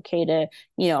boundaries. It's okay to,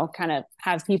 you know, kind of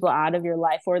have people out of your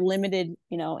life or limited,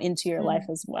 you know, into your life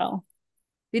Mm. as well.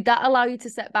 Did that allow you to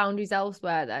set boundaries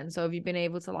elsewhere then? So have you been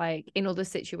able to, like, in other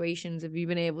situations, have you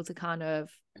been able to kind of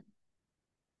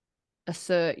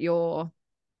assert your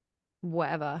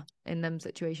whatever in them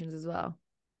situations as well?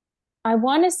 I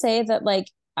want to say that like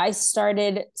I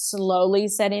started slowly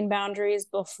setting boundaries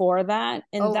before that.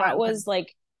 And Oh, right. that Okay. was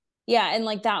like, yeah. And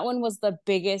like that one was the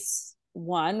biggest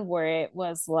one where it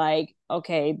was like,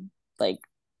 okay, like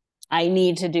I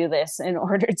need to do this in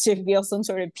order to feel some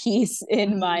sort of peace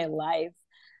in Mm. my life.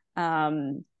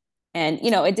 Um, and,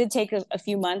 you know, it did take a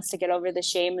few months to get over the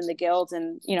shame and the guilt,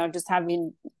 and, you know, just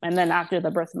having, and then after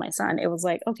the birth of my son, it was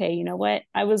like, okay, you know what?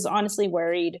 I was honestly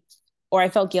worried, or I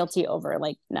felt guilty over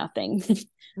like nothing.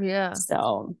 Yeah.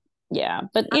 So, yeah,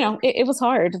 but, you And I, know, it was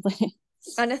hard.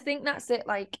 and I think that's it.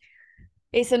 Like,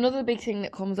 it's another big thing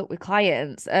that comes up with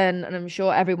clients, and I'm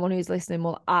sure everyone who's listening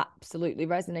will absolutely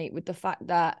resonate with the fact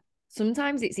that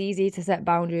sometimes it's easy to set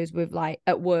boundaries with, like,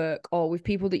 at work or with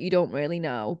people that you don't really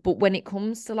know. But when it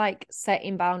comes to like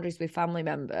setting boundaries with family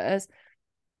members,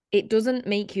 it doesn't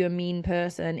make you a mean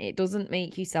person. It doesn't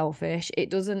make you selfish. It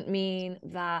doesn't mean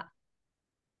that,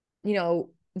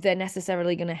 they're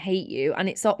necessarily going to hate you. And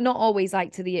it's not always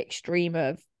like to the extreme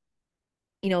of,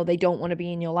 they don't want to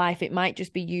be in your life. It might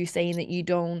just be you saying that you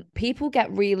don't. People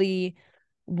get really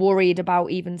worried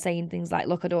about even saying things like,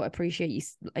 look, I don't appreciate you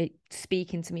like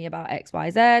speaking to me about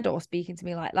XYZ, or speaking to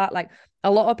me like that. Like,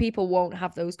 a lot of people won't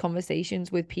have those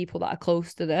conversations with people that are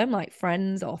close to them, like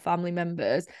friends or family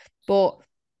members. But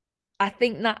I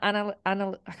think that I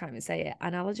can't even say it.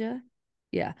 Analogy,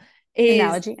 yeah, is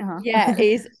Analogy. yeah Uh-huh.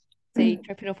 is see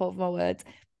tripping up over my words,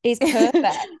 is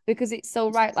perfect because it's so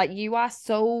right. Like, you are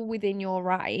so within your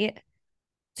right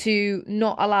to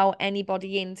not allow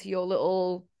anybody into your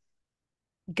little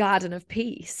garden of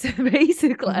peace,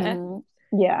 basically. Mhm.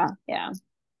 Yeah, yeah.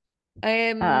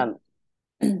 Um.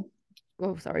 Um,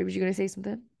 Oh, sorry. Was you going to say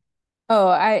something? Oh,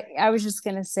 I was just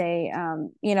gonna say,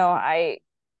 you know, I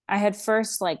had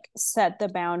first like set the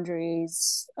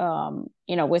boundaries,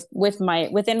 you know, with my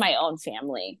within my own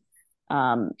family,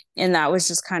 and that was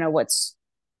just kind of what's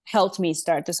helped me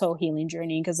start this whole healing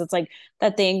journey, because it's like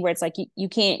that thing where it's like you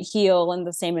can't heal in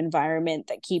the same environment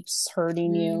that keeps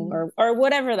hurting you, Mm. or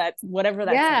whatever that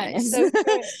Yeah, saying it's is.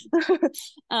 so true.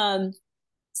 um,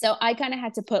 so I kind of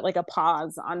had to put like a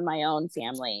pause on my own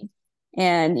family.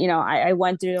 And, you know, I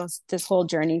went through this whole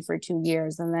journey for 2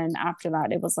 years. And then after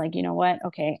that, it was like, you know what?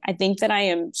 Okay, I think that I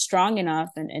am strong enough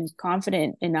and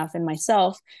confident enough in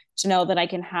myself to know that I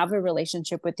can have a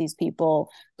relationship with these people,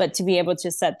 but to be able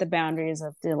to set the boundaries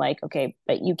of the like, okay,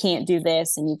 but you can't do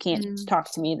this, and you can't Mm.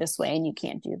 talk to me this way, and you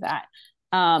can't do that.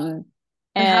 Um,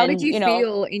 And how did And, you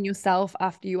feel in yourself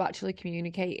after you actually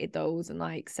communicated those and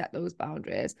like set those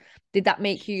boundaries? Did that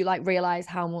make you like realize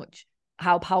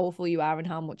how powerful you are and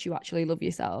how much you actually love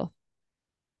yourself?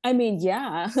 I mean,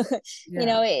 yeah,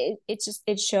 Yeah.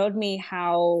 it showed me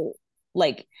how,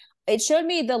 like, it showed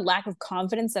me the lack of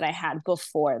confidence that I had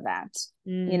before that,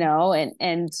 Mm.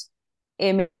 and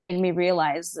it made me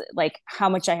realize like how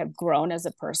much I have grown as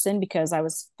a person, because I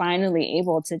was finally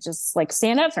able to just like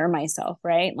stand up for myself,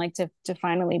 right? Like to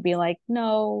finally be like,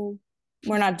 no,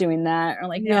 we're not doing that, or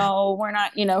like, Yeah. no, we're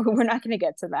not, we're not going to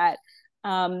get to that.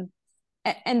 Um,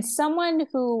 and someone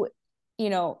who,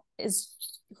 is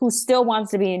who still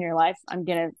wants to be in your life, I'm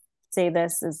going to say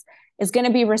this, is going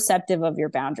to be receptive of your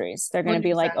boundaries. They're going to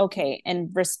be like, 100%. okay, and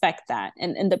respect that.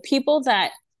 And the people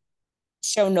that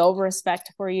show no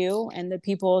respect for you, and the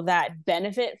people that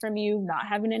benefit from you not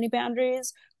having any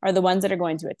boundaries, are the ones that are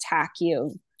going to attack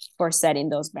you for setting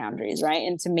those boundaries, right?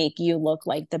 And to make you look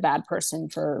like the bad person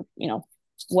for,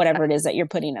 whatever it is that you're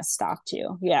putting a stop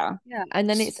to. Yeah. Yeah. And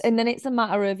then it's a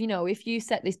matter of, if you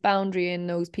set this boundary and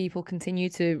those people continue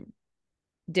to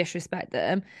disrespect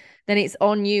them, then it's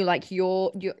on you. Like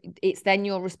it's then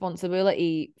your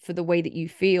responsibility for the way that you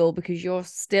feel, because you're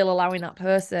still allowing that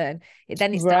person. It's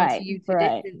down to Right. you to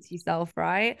Right. distance yourself,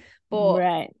 right? But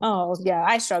Right. Oh, yeah.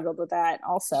 I struggled with that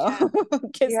also. yeah,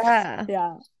 Because, yeah,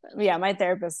 yeah. Yeah. My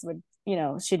therapist would,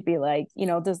 she'd be like,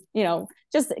 this,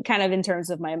 just kind of in terms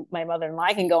of my mother-in-law,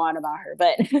 I can go on about her,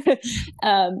 but,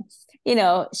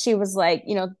 she was like,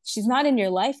 she's not in your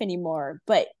life anymore,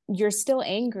 but you're still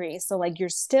angry. So, like, you're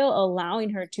still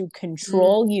allowing her to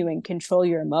control mm, you and control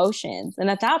your emotions. And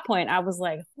at that point, I was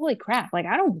like, holy crap. Like,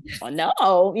 I don't know,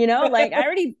 like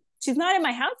she's not in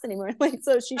my house anymore. Like,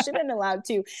 so she shouldn't allowed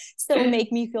to still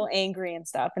make me feel angry and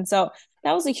stuff. And so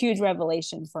that was a huge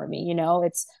revelation for me.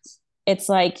 It's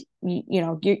like,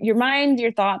 your mind,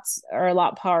 your thoughts are a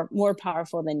lot more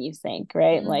powerful than you think,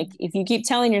 right? Like, mm. if you keep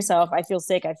telling yourself, I feel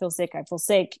sick, I feel sick, I feel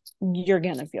sick, you're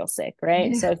gonna feel sick,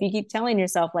 right? So Yeah, if you keep telling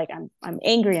yourself like, I'm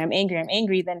angry, I'm angry, I'm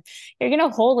angry, then you're gonna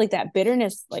hold like that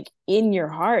bitterness like in your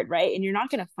heart, right? And you're not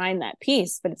gonna find that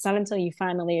peace. But it's not until you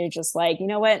finally are just like, you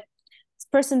know what, this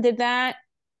person did that,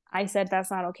 I said that's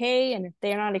not okay, and if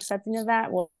they're not accepting of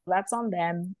that, well, that's on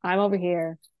them. I'm over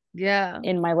here yeah.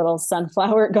 in my little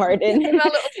sunflower garden. In my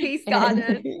little peace And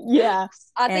garden. yeah,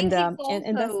 I and think it's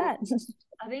that's also that.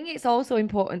 I think it's also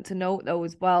important to note though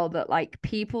as well that like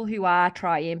people who are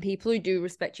trying, people who do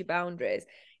respect your boundaries,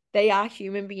 they are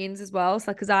human beings as well.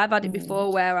 So because I've had it Mm,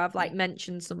 before where I've like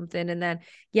mentioned something and then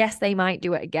yes, they might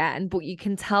do it again, but you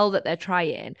can tell that they're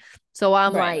trying. So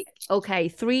I'm right. like, okay,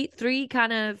 three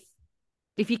kind of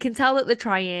if you can tell that they're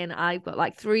trying, I've got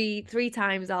like three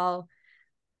times I'll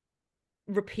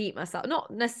repeat myself,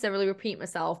 not necessarily repeat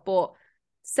myself, but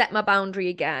set my boundary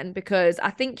again, because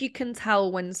I think you can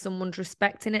tell when someone's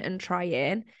respecting it and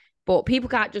trying, but people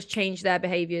can't just change their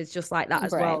behaviors just like that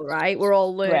as Right. well, right? We're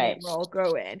all learning, Right. we're all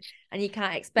growing, and you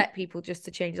can't expect people just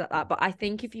to change like that. But I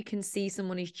think if you can see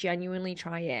someone who's genuinely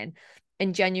trying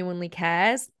and genuinely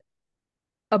cares,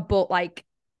 but like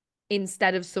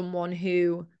instead of someone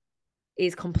who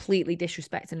is completely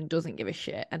disrespecting and doesn't give a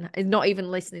shit and is not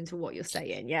even listening to what you're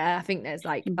saying. Yeah, I think there's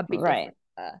like a big Right. difference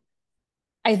there.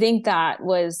 I think that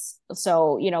was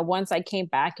so, once I came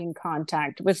back in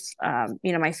contact with,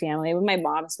 my family, with my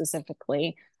mom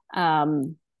specifically,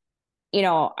 um,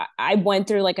 I went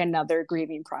through like another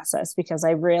grieving process, because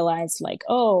I realized like,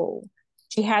 oh,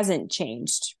 she hasn't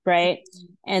changed, right?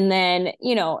 And then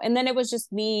it was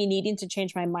just me needing to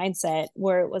change my mindset,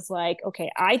 where it was like, okay,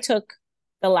 I took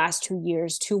the last 2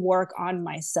 years to work on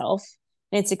myself.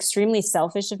 And it's extremely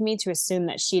selfish of me to assume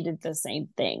that she did the same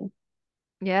thing.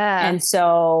 Yeah. And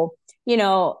so,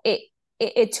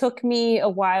 it took me a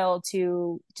while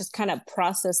to just kind of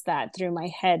process that through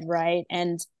my head, right?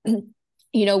 And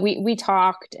we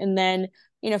talked, and then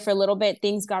for a little bit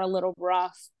things got a little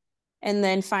rough, and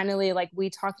then finally like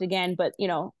we talked again. But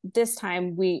this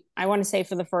time, I want to say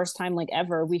for the first time like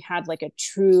ever, we had like a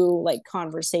true like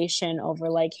conversation over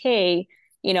like, hey,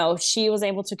 she was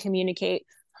able to communicate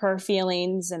her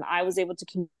feelings, and I was able to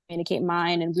communicate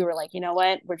mine, and we were like, you know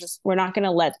what, we're not going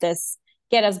to let this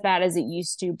get as bad as it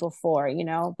used to before.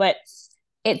 But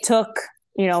it took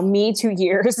me 2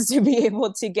 years to be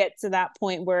able to get to that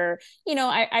point where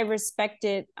I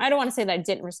respected, I don't want to say that I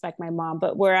didn't respect my mom,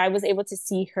 but where I was able to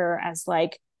see her as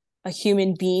like a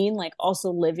human being, like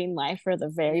also living life for the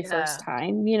very first Yeah.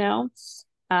 time.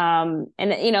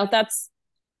 And that's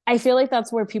I feel like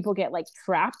that's where people get like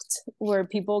trapped, where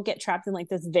people get trapped in like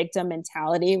this victim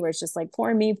mentality where it's just like,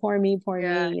 poor me, poor me, poor me,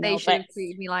 Yeah, you they know, should but have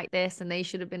treated me like this, and they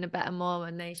should have been a better mom,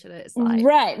 and they should have. It's like,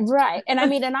 right, right. And I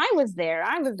mean, and I was there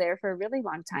for a really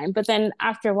long time, but then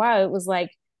after a while, it was like,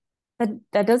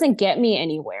 that doesn't get me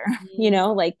anywhere, you mm,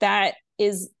 know, like that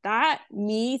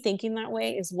me thinking that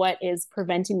way is what is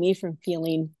preventing me from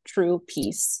feeling true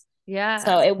peace. So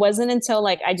yeah, it wasn't until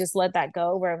like I just let that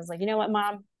go where I was like, you know what,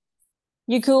 mom,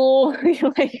 you cool.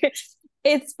 You're like,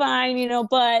 it's fine, you know,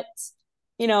 but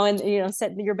and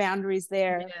set your boundaries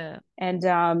there. yeah. And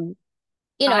I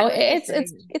was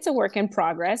the it's a work in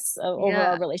progress of Yeah,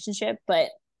 overall relationship, but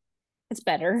it's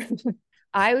better.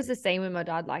 I was the same with my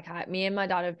dad. Like, me and my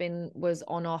dad was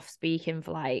on off speaking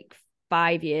for like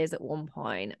 5 years at one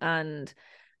point, and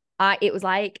it was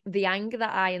like the anger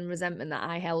that and resentment that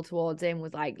I held towards him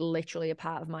was like literally a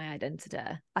part of my identity.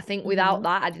 I think without Mhm.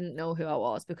 that, I didn't know who I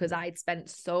was, because I'd spent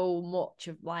so much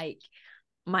of like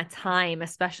my time,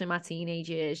 especially my teenage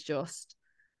years, just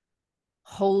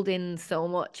holding so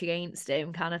much against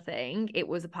him, kind of thing. It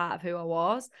was a part of who I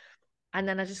was. And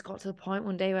then I just got to the point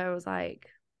one day where I was like,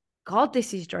 God,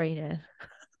 this is draining.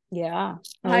 Yeah.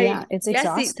 Oh Like, yeah, it's yes,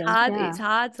 it's exhausting. hard. Yeah. It's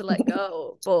hard to let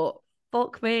go, but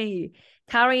fuck me,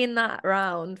 carrying that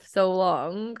around for so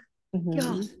long. Mhm.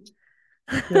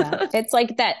 God. Yeah. It's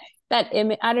like that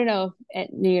image. I don't know if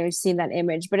you've seen that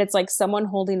image, but it's like someone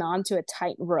holding on to a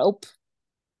tight rope,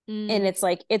 and Mm, it's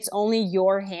like it's only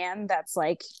your hand that's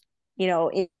like,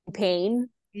 in pain, and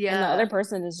the yeah. other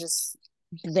person is just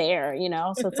there,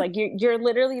 so it's like you're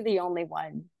literally the only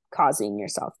one causing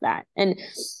yourself that. And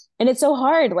it's so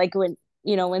hard, like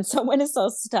when someone is so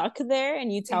stuck there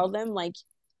and you tell them like,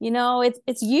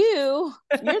 it's you're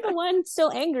the one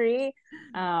still angry.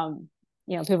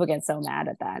 People get so mad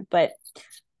at that, but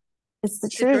it's the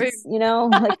The truth.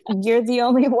 truth, like you're the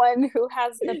only one who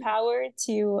has the power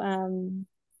to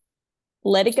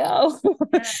let it go.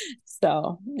 Yeah.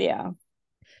 So yeah.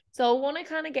 So I want to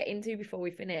kind of get into, before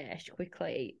we finish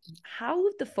quickly, how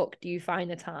the fuck do you find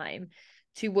the time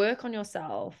to work on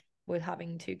yourself with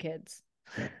having two kids?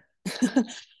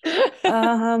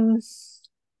 um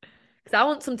Because I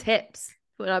want some tips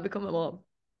when I become a mom.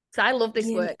 So I love this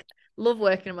you, work, love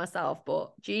working on myself,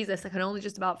 but Jesus, I can only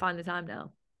just about find the time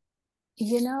now.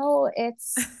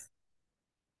 it's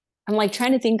I'm like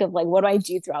trying to think of like what do I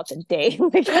do throughout the day.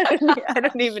 Like I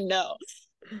don't even know.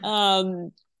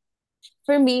 um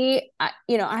for me, I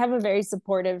have a very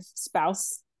supportive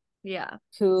spouse Yeah.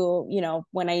 who,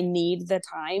 when I need the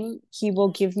time, he will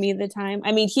give me the time.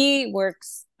 I mean, he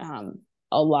works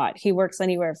a lot. He works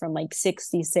anywhere from like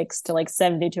 66 to like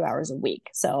 72 hours a week.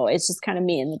 So it's just kind of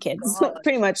me and the kids God.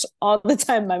 pretty much all the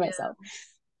time by Yeah. myself.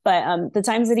 But the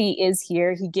times that he is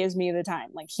here, he gives me the time.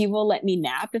 Like he will let me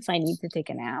nap if I need to take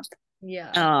a nap.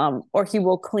 Yeah. Or he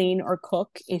will clean or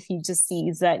cook if he just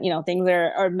sees that, things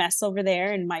are a mess over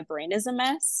there and my brain is a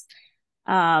mess.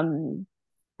 Um,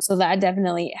 so that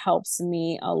definitely helps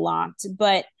me a lot.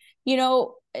 But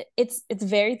it's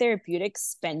very therapeutic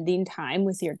spending time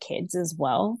with your kids as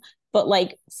well, but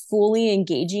like fully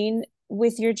engaging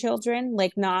with your children,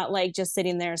 like not like just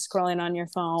sitting there scrolling on your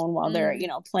phone while they're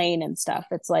Mm. playing and stuff.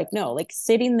 It's like, no, like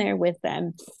sitting there with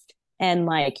them and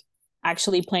like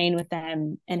actually playing with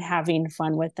them and having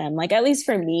fun with them. Like at least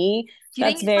for me, Do you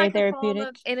think that's it's very like a form therapeutic.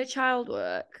 of inner child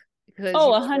work because Oh,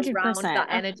 you're a hundred around percent, that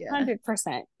a energy?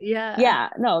 100%. Yeah. Yeah,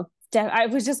 no, I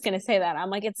was just gonna say that. I'm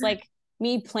like, it's like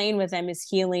me playing with them is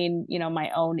healing, my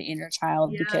own inner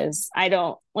child, Yeah. because I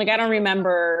don't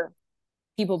remember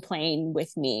people playing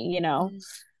with me. Mm.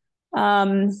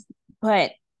 Um,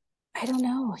 but I don't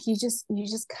know. You just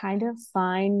kind of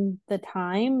find the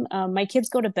time. My kids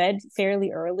go to bed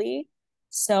fairly early,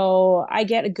 so I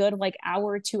get a good like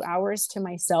hour, 2 hours to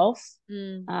myself.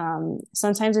 Mm.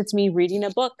 Sometimes it's me reading a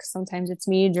book. Sometimes it's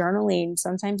me journaling.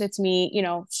 Sometimes it's me,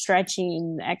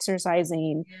 stretching,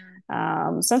 exercising.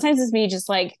 Yeah. Sometimes it's me just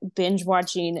like binge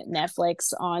watching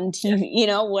Netflix on Yeah.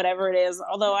 TV, whatever it is.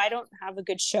 Although I don't have a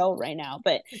good show right now,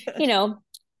 but you know,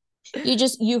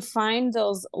 you find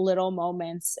those little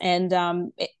moments. And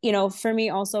for me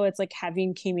also, it's like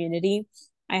having community.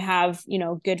 I have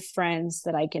good friends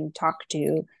that I can talk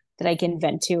to, that I can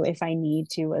vent to if I need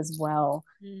to as well.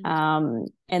 Mm.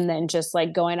 And then just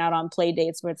like going out on play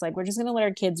dates where it's like we're just gonna let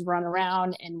our kids run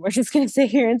around and we're just gonna sit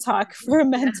here and talk for a Yeah.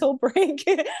 mental break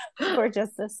for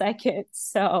just a second.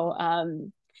 So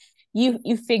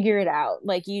you figure it out.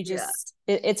 Like Yeah.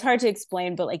 it's hard to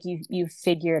explain, but like you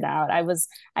figure it out. I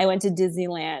went to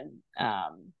Disneyland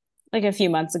like a few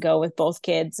months ago with both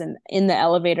kids, and in the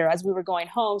elevator as we were going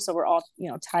home, so we're all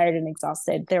tired and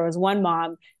exhausted, there was one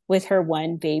mom with her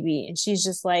one baby, and she's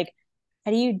just like,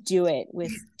 how do you do it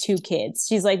with 2 kids?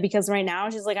 She's like, because right now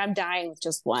she's like, I'm dying with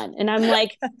just one. And I'm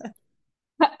like,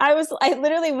 I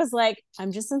literally was like,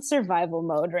 I'm just in survival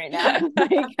mode right now.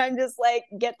 Like, I'm just like,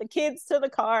 get the kids to the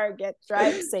car,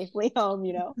 drive safely home,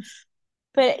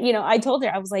 But, I told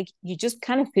her, I was like, you just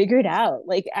kind of figure it out.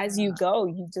 Like, as you go,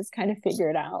 you just kind of figure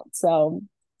it out. So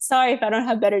sorry if I don't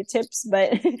have better tips,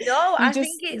 but No, I think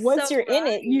it's once so you're in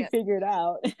it, you right. figure it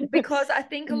out. Because I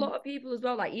think a lot of people as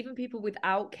well, like even people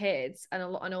without kids, and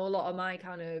I know a lot of my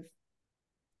kind of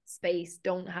space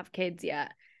don't have kids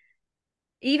yet.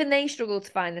 Even they struggle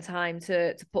to find the time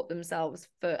to put themselves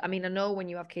first. I mean, I know when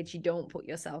you have kids, you don't put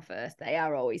yourself first. They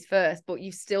are always first, but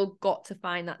you've still got to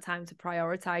find that time to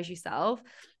prioritize yourself.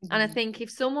 Mm-hmm. And I think if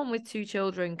someone with 2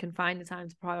 children can find the time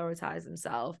to prioritize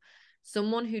themselves,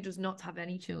 someone who does not have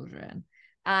any children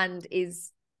and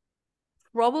is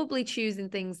probably choosing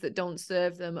things that don't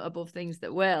serve them above things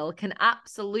that will, can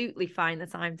absolutely find the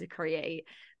time to create,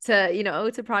 to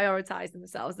prioritize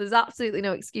themselves. There's absolutely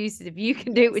no excuses. If you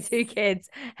can do it with 2 kids,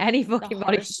 any fucking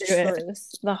body can do it.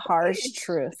 The harsh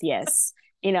truth. Yes.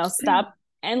 Stop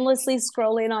endlessly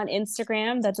scrolling on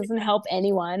Instagram. That doesn't help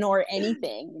anyone or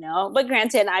anything, but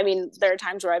granted, I mean, there are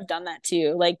times where I've done that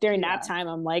too. Like during that time,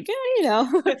 I'm like,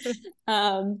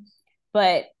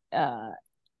 but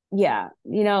yeah,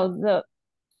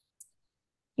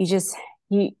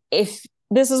 if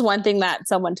this is one thing that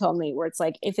someone told me, where it's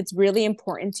like, if it's really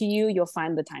important to you, you'll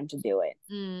find the time to do it.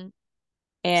 And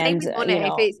same with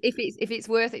money. If it's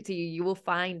worth it to you, you will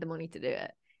find the money to do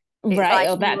it. It's right.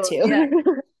 Like, that too.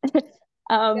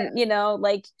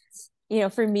 Yeah.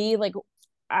 For me, like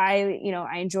I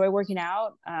enjoy working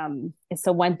out. It's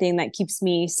the one thing that keeps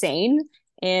me sane.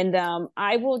 And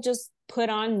I will just put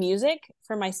on music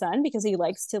for my son because he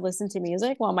likes to listen to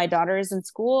music while my daughter is in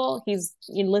school. He's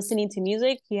listening to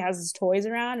music. He has his toys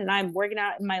around, and I'm working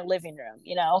out in my living room,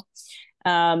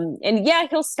 and yeah,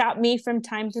 he'll stop me from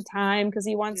time to time because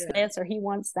he wants this or he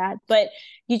wants that, but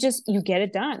you get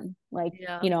it done. Like,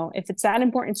 if it's that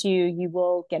important to you, you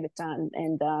will get it done.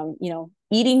 And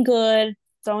eating good,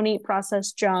 don't eat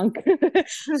processed junk.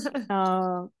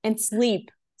 And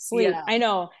sleep. I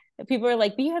know people are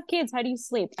like, but you have kids, how do you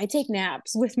sleep? I take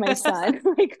naps with my son.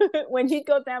 Like when he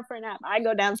goes down for a nap, I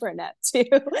go down for a nap too.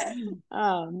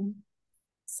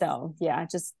 So yeah,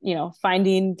 just,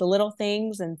 finding the little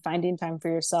things and finding time for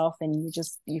yourself, and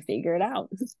you figure it out.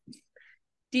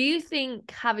 Do you think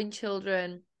having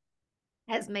children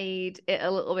has made it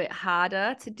a little bit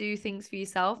harder to do things for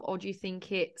yourself, or do you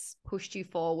think it's pushed you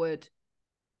forward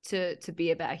to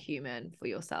be a better human for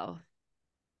yourself?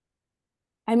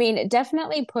 I mean, it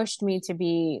definitely pushed me to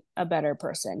be a better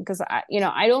person, because I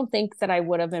don't think that I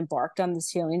would have embarked on this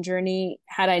healing journey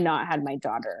had I not had my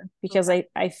daughter, because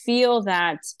I feel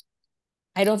that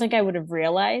I don't think I would have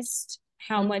realized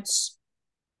how much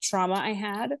trauma I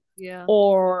had,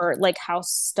 or like how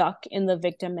stuck in the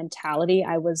victim mentality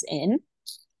I was in.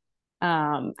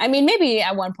 I mean, maybe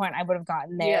at one point I would have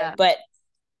gotten there, but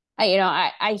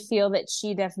I feel that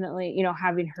she definitely,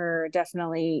 having her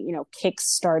definitely,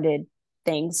 kick-started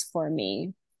things for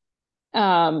me.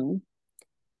 But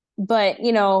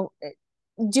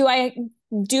do I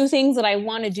do things that I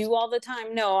want to do all the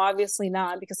time? No, obviously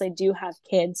not, because I do have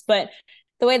kids. But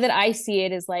the way that I see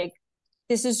it is like,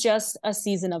 this is just a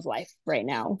season of life right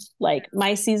now. Like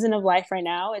my season of life right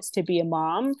now is to be a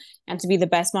mom and to be the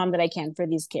best mom that I can for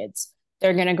these kids.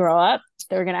 They're going to grow up.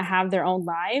 They're going to have their own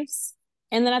lives.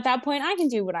 And then at that point, I can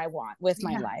do what I want with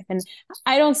my life. And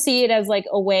I don't see it as like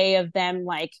a way of them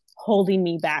like holding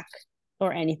me back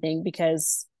or anything,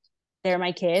 because they're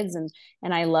my kids and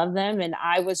I love them, and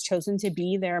I was chosen to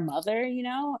be their mother,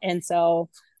 And so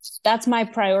that's my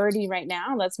priority right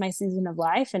now. That's my season of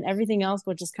life, and everything else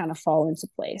will just kind of fall into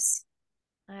place.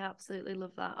 I absolutely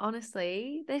love that.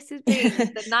 Honestly, this has been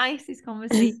the nicest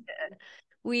conversation.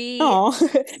 We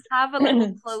have a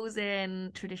little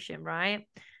closing tradition, right?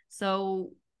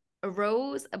 So a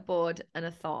rose, a bud, and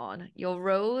a thorn. Your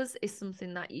rose is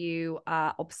something that you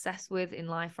are obsessed with in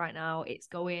life right now. It's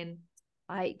going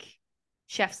like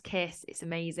chef's kiss. It's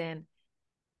amazing.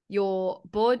 Your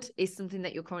bud is something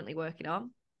that you're currently working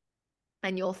on.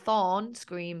 And your thorn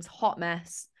screams hot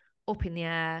mess, up in the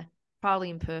air, proudly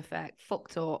imperfect,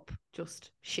 fucked up,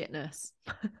 just shitness.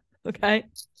 Okay?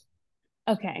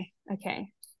 Okay.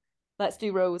 Let's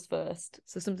do rose first.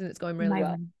 So something that's going really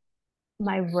well.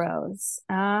 My rose.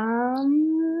 No,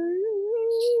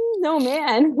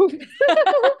 man.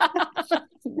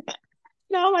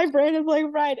 Now my brain is like,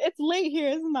 right, it's late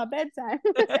here. This is my bedtime.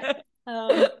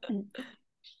 I'm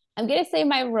gonna say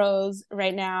my rose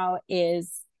right now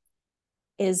is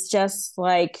just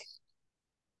like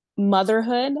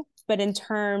motherhood But in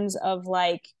terms of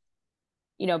like,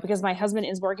 you know, because my husband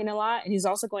is working a lot and he's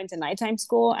also going to nighttime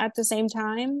school at the same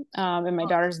time. And my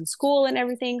daughter's in school and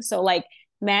everything. So like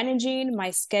managing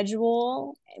my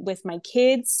schedule with my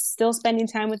kids, still spending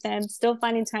time with them, still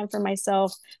finding time for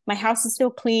myself. My house is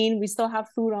still clean. We still have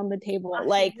food on the table.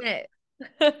 Like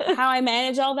how I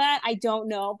manage all that, I don't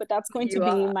know, but that's going to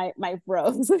be my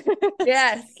rose.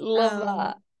 Yes,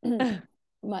 love that.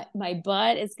 My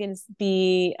butt is going to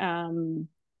be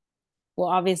well,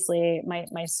 obviously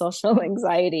my social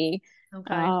anxiety.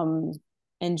 Okay.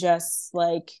 And just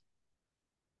like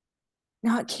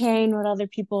not caring what other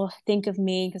people think of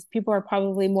me, because people are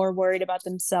probably more worried about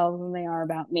themselves than they are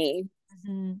about me.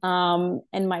 And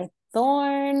my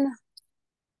thorn,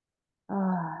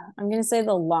 I'm gonna say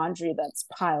the laundry that's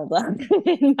piled up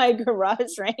in my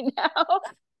garage right now.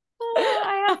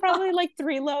 I have probably like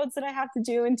 3 loads that I have to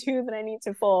do and 2 that I need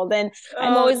to fold. And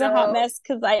I'm always a hot mess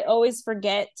because I always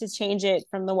forget to change it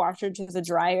from the washer to the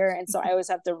dryer. And so I always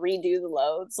have to redo the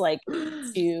loads like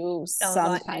 2,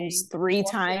 sometimes 3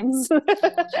 times.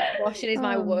 Washing is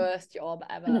my worst job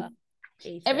ever.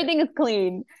 Everything is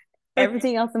clean.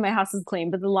 Everything else in my house is clean.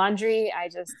 But the laundry, I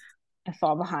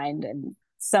fall behind. And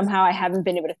somehow I haven't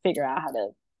been able to figure out how to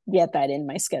get that in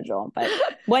my schedule, but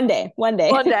one day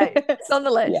it's on the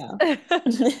list.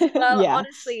 Well, yeah.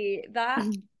 honestly, that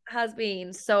has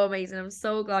been so amazing. I'm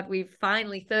so glad we've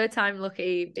finally, third time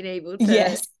lucky, been able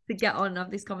to get on and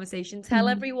have this conversation. Tell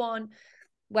everyone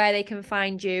where they can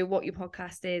find you, what your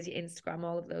podcast is, your Instagram,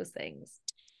 all of those things.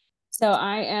 So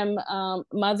I am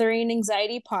Mothering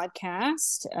Anxiety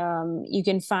Podcast. You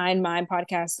can find my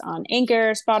podcast on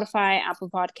Anchor, Spotify,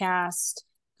 Apple Podcast,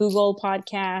 Google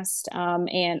Podcast,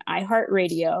 and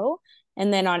iHeartRadio.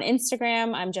 And then on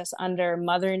Instagram, I'm just under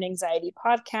Mothering Anxiety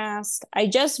Podcast. I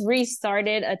just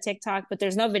restarted a TikTok, but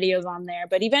there's no videos on there.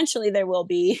 But eventually there will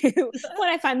be when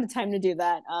I find the time to do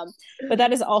that. But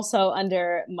that is also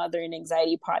under Mothering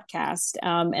Anxiety Podcast.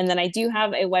 And then I do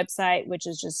have a website, which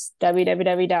is just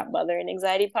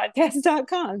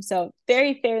www.motheringanxietypodcast.com. So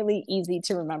fairly easy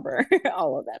to remember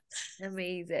all of that.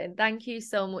 Amazing. Thank you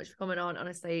so much for coming on.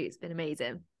 Honestly, it's been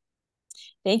amazing.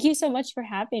 Thank you so much for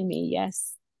having me.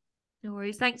 Yes. No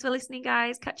worries. Thanks for listening,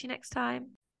 guys. Catch you next time.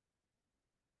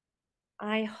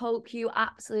 I hope you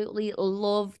absolutely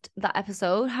loved that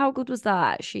episode. How good was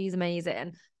that? She's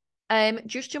amazing.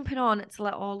 Just jumping on to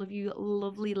let all of you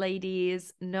lovely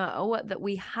ladies know that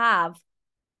we have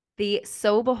the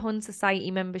Sober Hun Society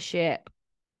membership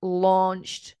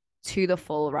launched to the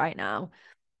full right now.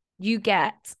 You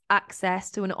get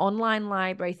access to an online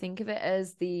library. Think of it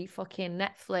as the fucking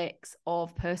Netflix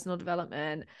of personal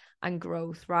development and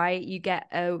growth, right? You get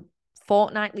a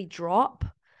fortnightly drop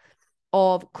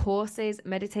of courses,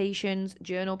 meditations,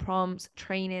 journal prompts,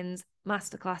 trainings,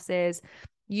 masterclasses.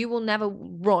 You will never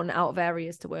run out of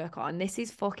areas to work on. This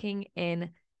is fucking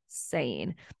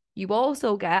insane. You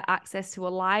also get access to a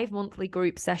live monthly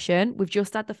group session. We've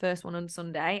just had the first one on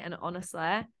Sunday, and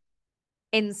honestly,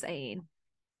 insane.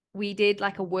 We did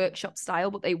like a workshop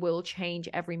style, but they will change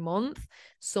every month.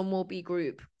 Some will be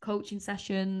group coaching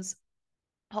sessions,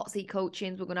 hot seat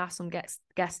coachings. We're going to have some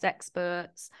guest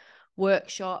experts,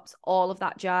 workshops, all of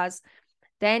that jazz.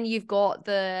 Then you've got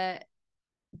the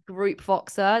group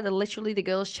Voxer, literally the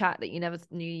girls chat that you never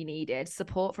knew you needed.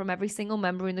 Support from every single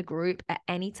member in the group at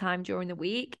any time during the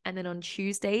week. And then on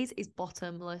Tuesdays is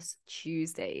Bottomless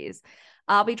Tuesdays.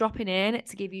 I'll be dropping in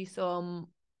to give you some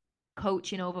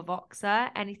coaching over Voxer,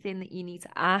 anything that you need to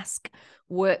ask,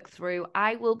 work through.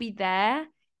 I will be there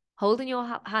holding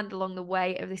your hand along the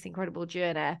way of this incredible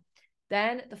journey.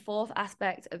 Then the fourth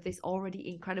aspect of this already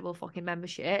incredible fucking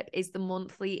membership is the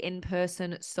monthly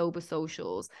in-person sober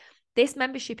socials. This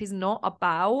membership is not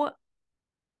about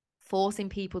forcing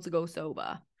people to go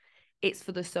sober. It's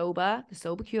for the sober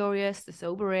curious, the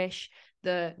soberish,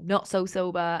 the not so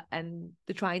sober, and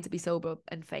the trying to be sober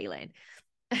and failing.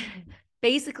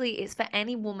 Basically, it's for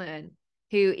any woman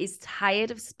who is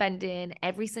tired of spending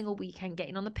every single weekend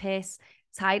getting on the piss,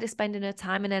 tired of spending her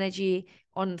time and energy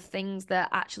on things that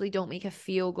actually don't make her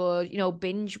feel good, you know,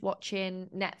 binge watching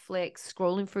Netflix,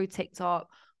 scrolling through TikTok,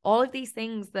 all of these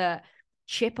things that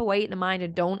chip away at the mind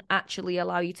and don't actually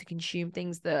allow you to consume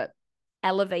things that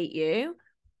elevate you.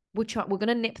 We're going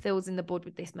to nip those in the bud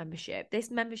with this membership. This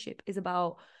membership is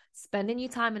about spending your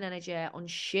time and energy on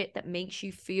shit that makes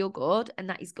you feel good and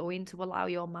that is going to allow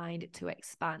your mind to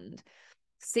expand.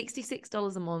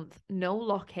 $66 a month, no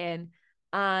lock-in,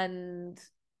 and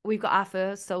we've got our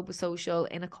first sober social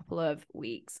in a couple of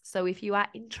weeks. So if you are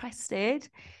interested,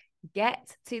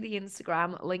 get to the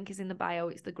Instagram. Link is in the bio.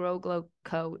 It's the growglow.co.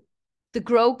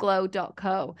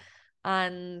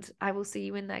 And I will see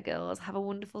you in there, girls. Have a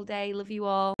wonderful day. Love you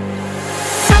all.